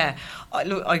weekend. Yeah.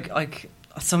 I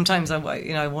sometimes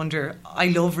I wonder. I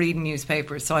love reading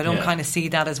newspapers, so I don't kind of see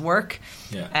that as work.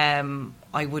 Yeah.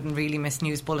 I wouldn't really miss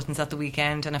news bulletins at the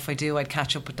weekend, and if I do, I'd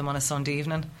catch up with them on a Sunday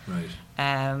evening. Right.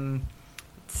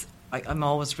 I'm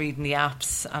always reading the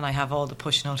apps, and I have all the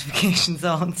push notifications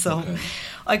on, so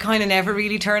I kind of never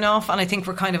really turn off, and I think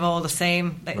we're kind of all the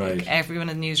same. Like everyone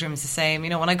in the newsroom is the same.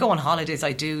 When I go on holidays,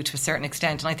 I do to a certain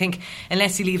extent, and I think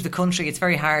unless you leave the country, it's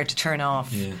very hard to turn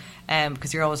off,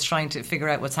 because you're always trying to figure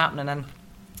out what's happening, and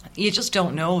you just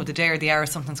don't know the day or the hour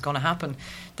something's going to happen.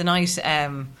 The night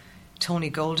Tony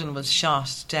Golden was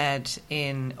shot dead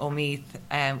in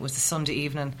Omeath, was the Sunday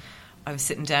evening. I was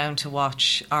sitting down to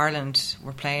watch Ireland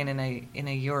were playing in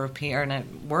a European, or in a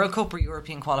World Cup or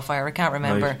European qualifier, I can't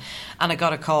remember, and I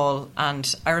got a call,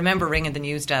 and I remember ringing the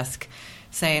news desk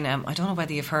saying, I don't know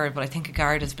whether you've heard, but I think a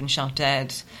guard has been shot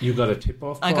dead. You got a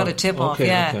tip-off call? I got a tip-off,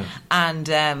 yeah. And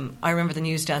I remember the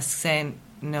news desk saying,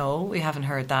 no, we haven't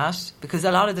heard that, because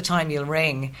a lot of the time you'll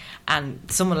ring and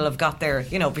someone will have got there,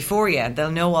 before you,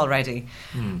 they'll know already.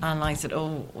 And I said,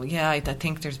 I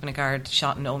think there's been a guard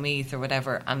shot in Omeath or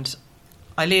whatever, and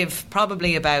I live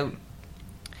probably about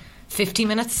 50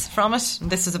 minutes from it,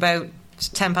 and this was about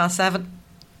 7:10.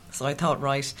 So I thought,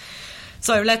 right.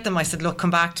 So I let them, I said, look, come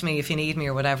back to me if you need me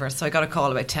or whatever. So I got a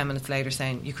call about 10 minutes later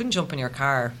saying, you couldn't jump in your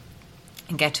car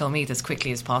and get to Omeath as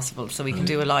quickly as possible so we can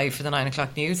do a live for the 9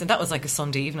 o'clock news. And that was like a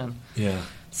Sunday evening. Yeah.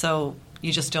 So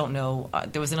you just don't know.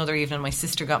 There was another evening, my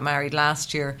sister got married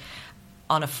last year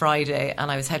on a Friday, and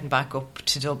I was heading back up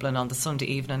to Dublin on the Sunday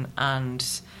evening, and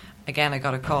again I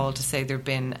got a call to say there'd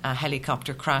been a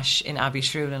helicopter crash in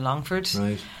Abbeyshrew in Longford.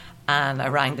 Right. And I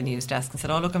rang the news desk and said,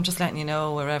 look, I'm just letting you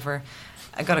know, wherever.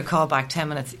 I got a call back 10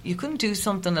 minutes. You couldn't do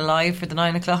something live for the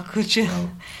 9 o'clock, could you? No.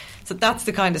 So that's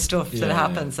the kind of stuff that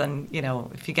happens, and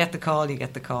if you get the call, you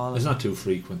get the call. It's not too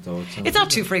frequent, though. It's not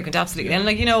too frequent, absolutely. And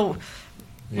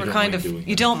we're kind of,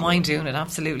 you don't mind doing it,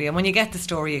 absolutely. And when you get the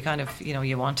story, you kind of,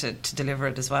 you want to deliver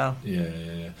it as well.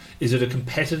 Yeah. Is it a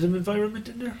competitive environment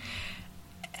in there?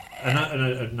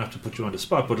 And not to put you on the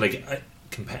spot, but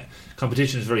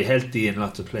competition is very healthy in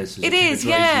lots of places. It is,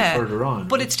 yeah. Further on,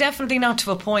 but it's definitely not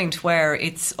to a point where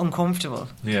it's uncomfortable.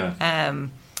 Yeah.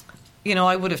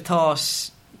 I would have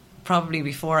thought probably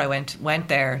before I went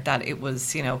there that it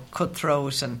was,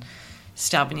 cutthroat and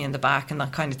stabbing you in the back and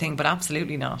that kind of thing, but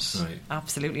absolutely not. Right.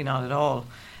 Absolutely not at all.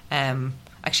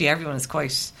 Actually, everyone is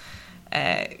quite,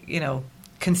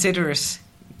 considerate,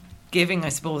 giving, I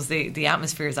suppose, the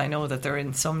atmospheres. I know that they're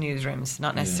in some newsrooms,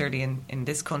 not necessarily in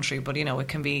this country, but it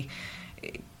can be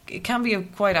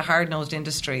quite a hard-nosed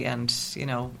industry, and you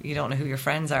don't know who your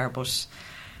friends are. But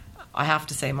I have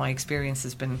to say, my experience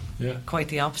has been quite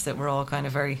the opposite. We're all kind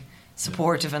of very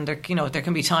supportive, and there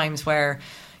can be times where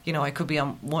I could be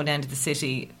on one end of the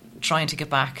city trying to get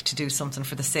back to do something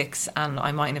for the 6, and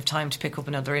I mightn't have time to pick up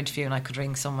another interview, and I could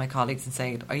ring some of my colleagues and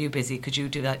say, are you busy? Could you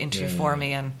do that interview for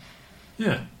me? And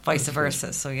vice versa.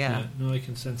 Great. So no, I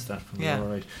can sense that from you. All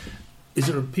right. Is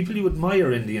there people you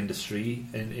admire in the industry,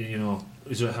 and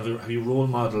have you role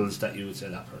models that you would say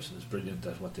that person is brilliant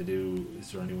at what they do?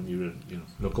 Is there anyone you would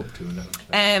look up to in that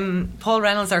respect? Paul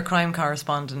Reynolds, our crime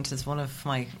correspondent, is one of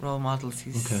my role models.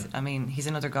 He's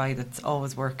another guy that's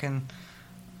always working,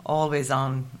 always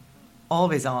on.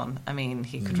 I mean,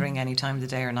 he could ring any time of the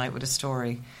day or night with a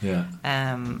story. Yeah.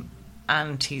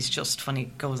 And he's just, when he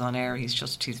goes on air, he's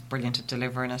brilliant at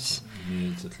delivering it. He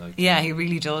nails it, he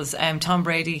really does. Tom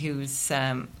Brady, who's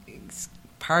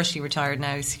partially retired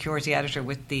now, he's security editor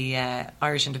with the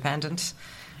Irish Independent.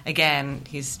 Again,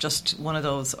 he's just one of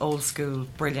those old school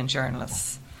brilliant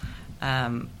journalists.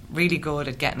 Really good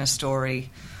at getting a story.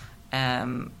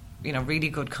 Really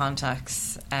good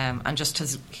contacts. And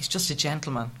he's just a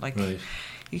gentleman.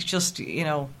 He's just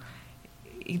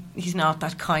He's not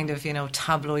that kind of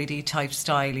tabloidy type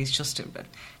style. He's just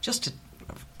a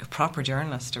a proper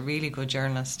journalist, a really good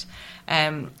journalist.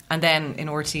 And then in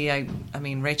RTÉ, I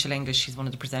mean, Rachel English, she's one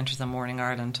of the presenters on Morning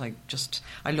Ireland.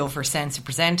 I love her sense of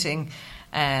presenting.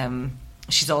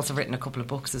 She's also written a couple of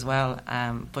books as well.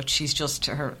 But she's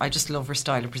I just love her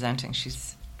style of presenting.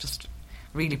 She's just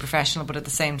really professional, but at the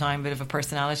same time, a bit of a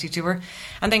personality to her.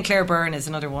 And then Claire Byrne is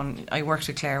another one. I worked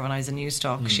with Claire when I was in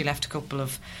Newstalk. She left a couple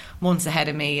of months ahead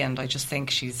of me, and I just think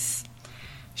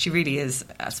she really is,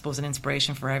 I suppose, an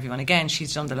inspiration for everyone. Again,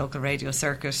 she's done the local radio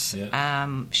circuit.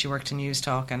 Yeah. She worked in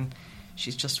Newstalk, and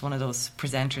she's just one of those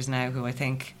presenters now who I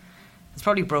think has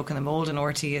probably broken the mould in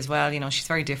RTÉ as well. You know, she's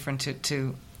very different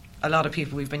to a lot of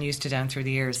people we've been used to down through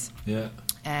the years. Yeah.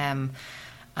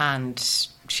 And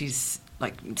she's,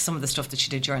 like, some of the stuff that she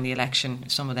did during the election,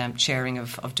 some of them chairing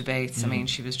of debates, I mean,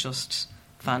 she was just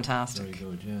fantastic.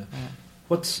 Very good, yeah.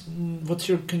 What's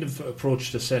your kind of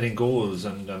approach to setting goals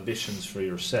and ambitions for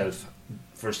yourself?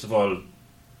 First of all,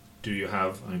 do you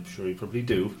have? I'm sure you probably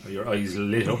do. Are your eyes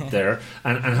lit up there?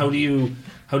 And how do you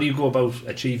go about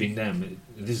achieving them?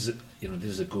 This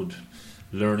is a good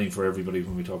learning for everybody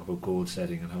when we talk about goal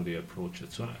setting and how do you approach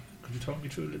it. So could you talk me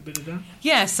through a little bit of that?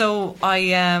 Yeah. So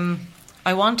I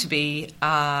want to be.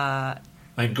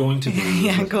 I'm going to be.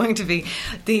 Yeah, I'm going to be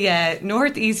the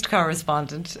Northeast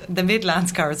correspondent, the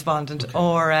Midlands correspondent,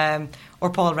 okay. Or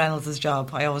Paul Reynolds'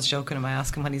 job. I always joke when I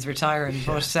ask him when he's retiring,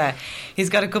 but he's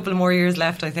got a couple of more years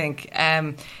left, I think.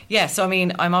 So I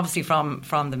mean, I'm obviously from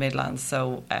the Midlands,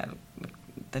 so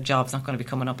the job's not going to be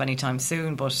coming up anytime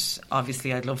soon. But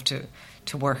obviously, I'd love to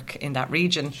work in that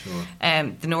region. Sure.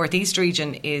 The Northeast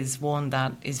region is one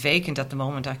that is vacant at the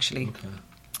moment, actually. Okay.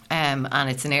 And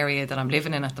it's an area that I'm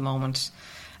living in at the moment.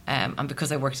 And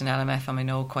because I worked in LMFM, I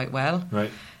know quite well. Right.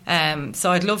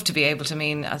 So I'd love to be able to, I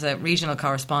mean, as a regional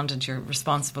correspondent, you're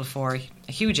responsible for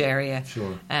a huge area.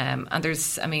 Sure. And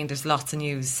there's lots of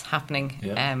news happening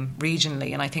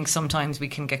regionally. And I think sometimes we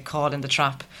can get caught in the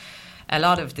trap, a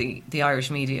lot of the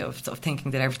Irish media, of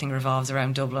thinking that everything revolves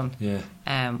around Dublin.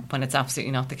 Yeah. When it's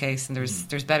absolutely not the case. And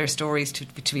there's better stories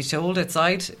to be told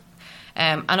outside.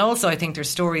 And also I think there's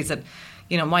stories that,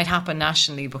 you know, might happen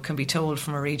nationally but can be told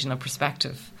from a regional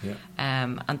perspective. Yeah.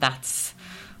 And that's,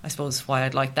 I suppose, why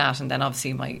I'd like that. And then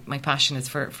obviously my passion is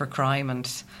for crime,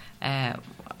 and I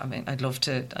mean, I'd love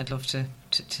to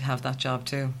have that job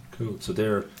too. Cool. So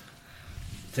there are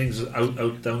things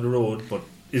out down the road, but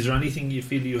is there anything you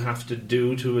feel you have to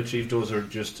do to achieve those, or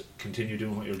just continue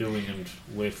doing what you're doing and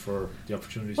wait for the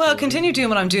opportunities? Well, continue doing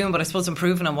what I'm doing, but I suppose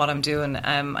improving on what I'm doing,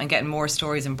 and getting more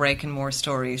stories and breaking more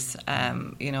stories.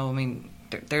 You know, I mean,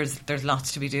 there's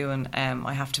lots to be doing.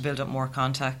 I have to build up more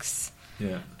contacts.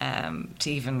 Yeah. To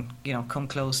even, you know, come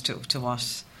close to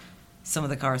what some of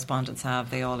the correspondents have.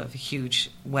 They all have a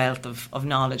huge wealth of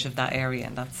knowledge of that area,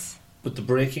 and that's. But the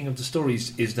breaking of the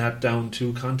stories, is that down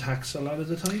to contacts a lot of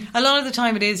the time? A lot of the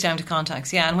time it is down to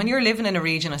contacts, yeah. And when you're living in a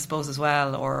region, I suppose, as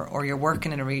well, or you're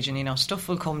working in a region, you know, stuff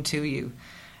will come to you.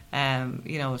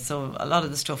 You know, so a lot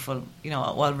of the stuff will, you know,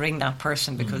 I'll ring that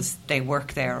person because they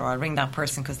work there, or I'll ring that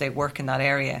person because they work in that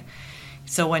area.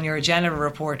 So when you're a general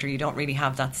reporter, you don't really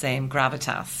have that same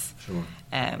gravitas. Sure.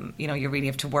 You know, you really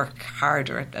have to work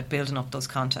harder at building up those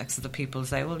contacts, so that people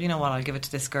say, well, you know what, I'll give it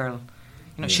to this girl.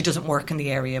 You know, she doesn't work in the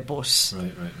area, but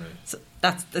right. So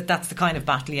that's the kind of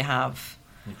battle you have.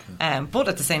 Okay. But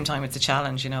at the same time, it's a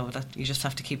challenge. You know, that you just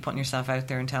have to keep putting yourself out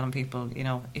there and telling people, you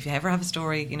know, if you ever have a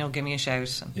story, you know, give me a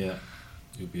shout. Yeah,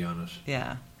 you'll be on it.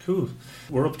 Yeah. Cool.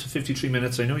 We're up to 53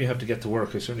 minutes. I know you have to get to work.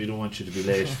 I certainly don't want you to be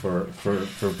late for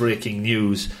breaking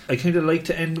news. I kind of like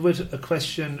to end with a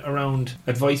question around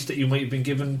advice that you might have been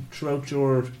given throughout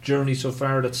your journey so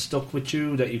far that stuck with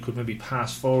you, that you could maybe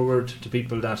pass forward to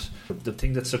people. That the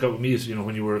thing that stuck out with me is, you know,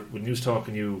 when you were with Newstalk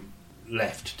and you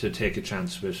left to take a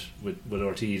chance with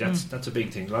RTÉ, that's a big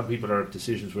thing. A lot of people are at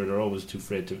decisions where they're always too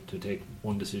afraid to take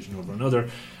one decision over another.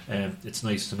 It's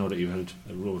nice to know that you had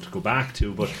a road to go back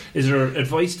to, but is there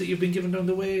advice that you've been given down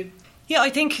the way? Yeah, I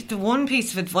think the one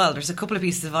piece of it, well, there's a couple of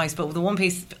pieces of advice, but the one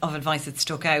piece of advice that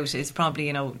stuck out is probably,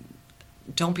 you know,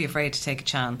 don't be afraid to take a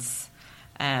chance,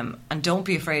 and don't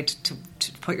be afraid to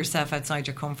put yourself outside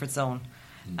your comfort zone.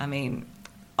 I mean,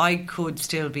 I could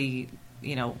still be,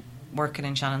 you know, working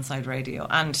in Shannonside Radio,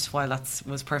 and while that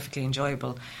was perfectly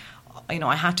enjoyable, you know,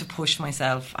 I had to push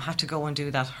myself. I had to go and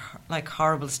do that like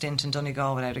horrible stint in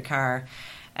Donegal without a car,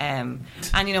 and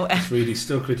you know, it's really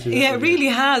stuck with you. Yeah, it really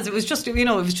has. It was just, you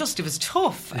know, it was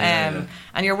tough. And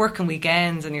you're working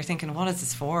weekends, and you're thinking, what is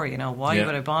this for? You know, why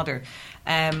would I bother?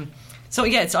 So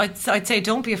I'd say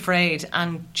don't be afraid,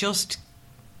 and just,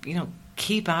 you know,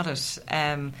 keep at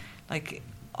it. Like,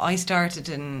 I started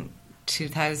in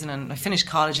 2000, and I finished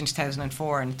college in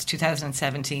 2004, and it's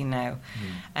 2017 now.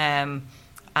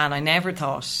 And I never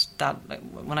thought that,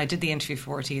 when I did the interview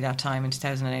for RT that time in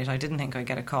 2008, I didn't think I'd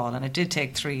get a call, and it did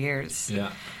take 3 years.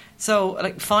 Yeah. So,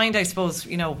 find out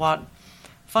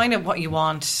what you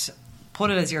want,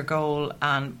 put it as your goal,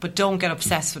 but don't get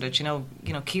obsessed with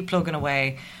it. Keep plugging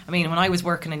away. I mean, when I was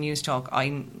working in Newstalk,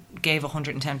 I gave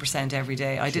 110% every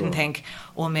day. I didn't think,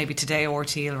 maybe today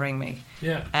RT will ring me.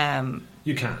 Yeah.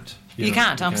 You can't. You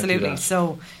can't, absolutely. Can't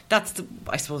so that's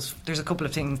I suppose there's a couple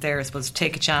of things there. I suppose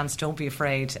take a chance, don't be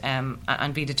afraid, and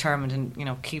be determined,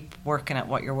 and keep working at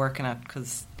what you're working at,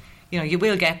 because you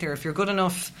will get there if you're good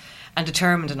enough and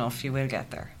determined enough. You will get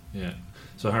there. Yeah.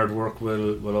 So hard work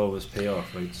will always pay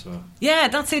off, right? So yeah,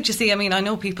 that's it. You see, I mean, I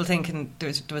know people thinking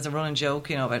there was a running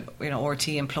joke, about RT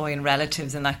employing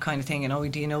relatives and that kind of thing.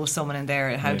 Do you know someone in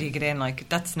there? How do you get in?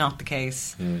 That's not the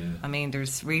case. Yeah. I mean,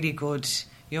 there's really good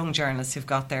young journalists who've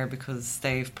got there because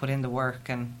they've put in the work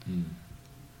and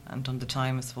done the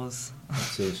time, I suppose.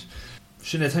 That's it.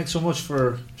 Sinead, thanks so much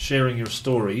for sharing your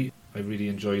story. I really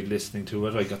enjoyed listening to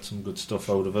it. I got some good stuff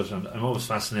out of it, and I'm always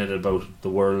fascinated about the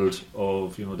world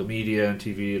of the media and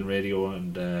TV and radio,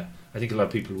 and I think a lot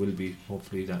of people will be,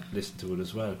 hopefully, that listen to it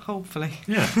as well. Hopefully.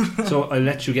 Yeah. So I'll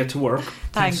let you get to work.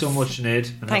 Thanks so much,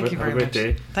 Sinead, and have a great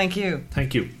day. Thank you.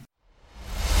 Thank you.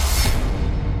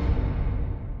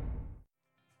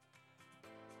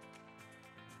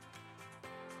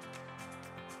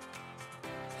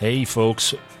 Hey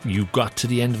folks, you got to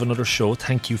the end of another show.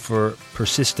 Thank you for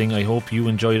persisting. I hope you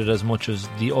enjoyed it as much as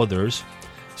the others.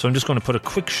 So I'm just going to put a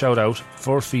quick shout out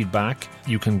for feedback.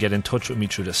 You can get in touch with me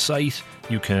through the site.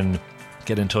 You can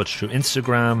get in touch through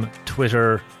Instagram,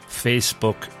 Twitter,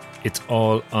 Facebook. It's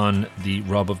all on the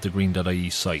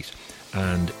robofthegreen.ie site,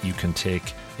 and you can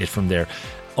take it from there.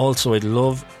 Also, I'd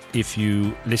love if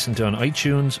you listen to on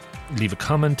iTunes, leave a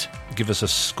comment, give us a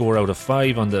score out of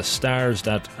 5 on the stars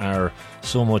that are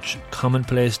so much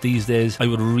commonplace these days. I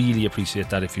would really appreciate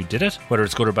that if you did it. Whether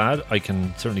it's good or bad, I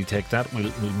can certainly take that. We'll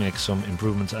make some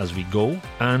improvements as we go.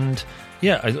 And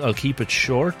yeah, I'll keep it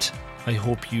short. I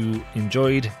hope you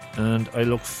enjoyed, and I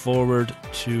look forward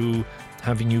to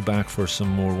having you back for some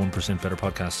more 1% Better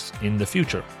podcasts in the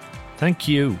future. Thank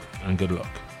you, and good luck.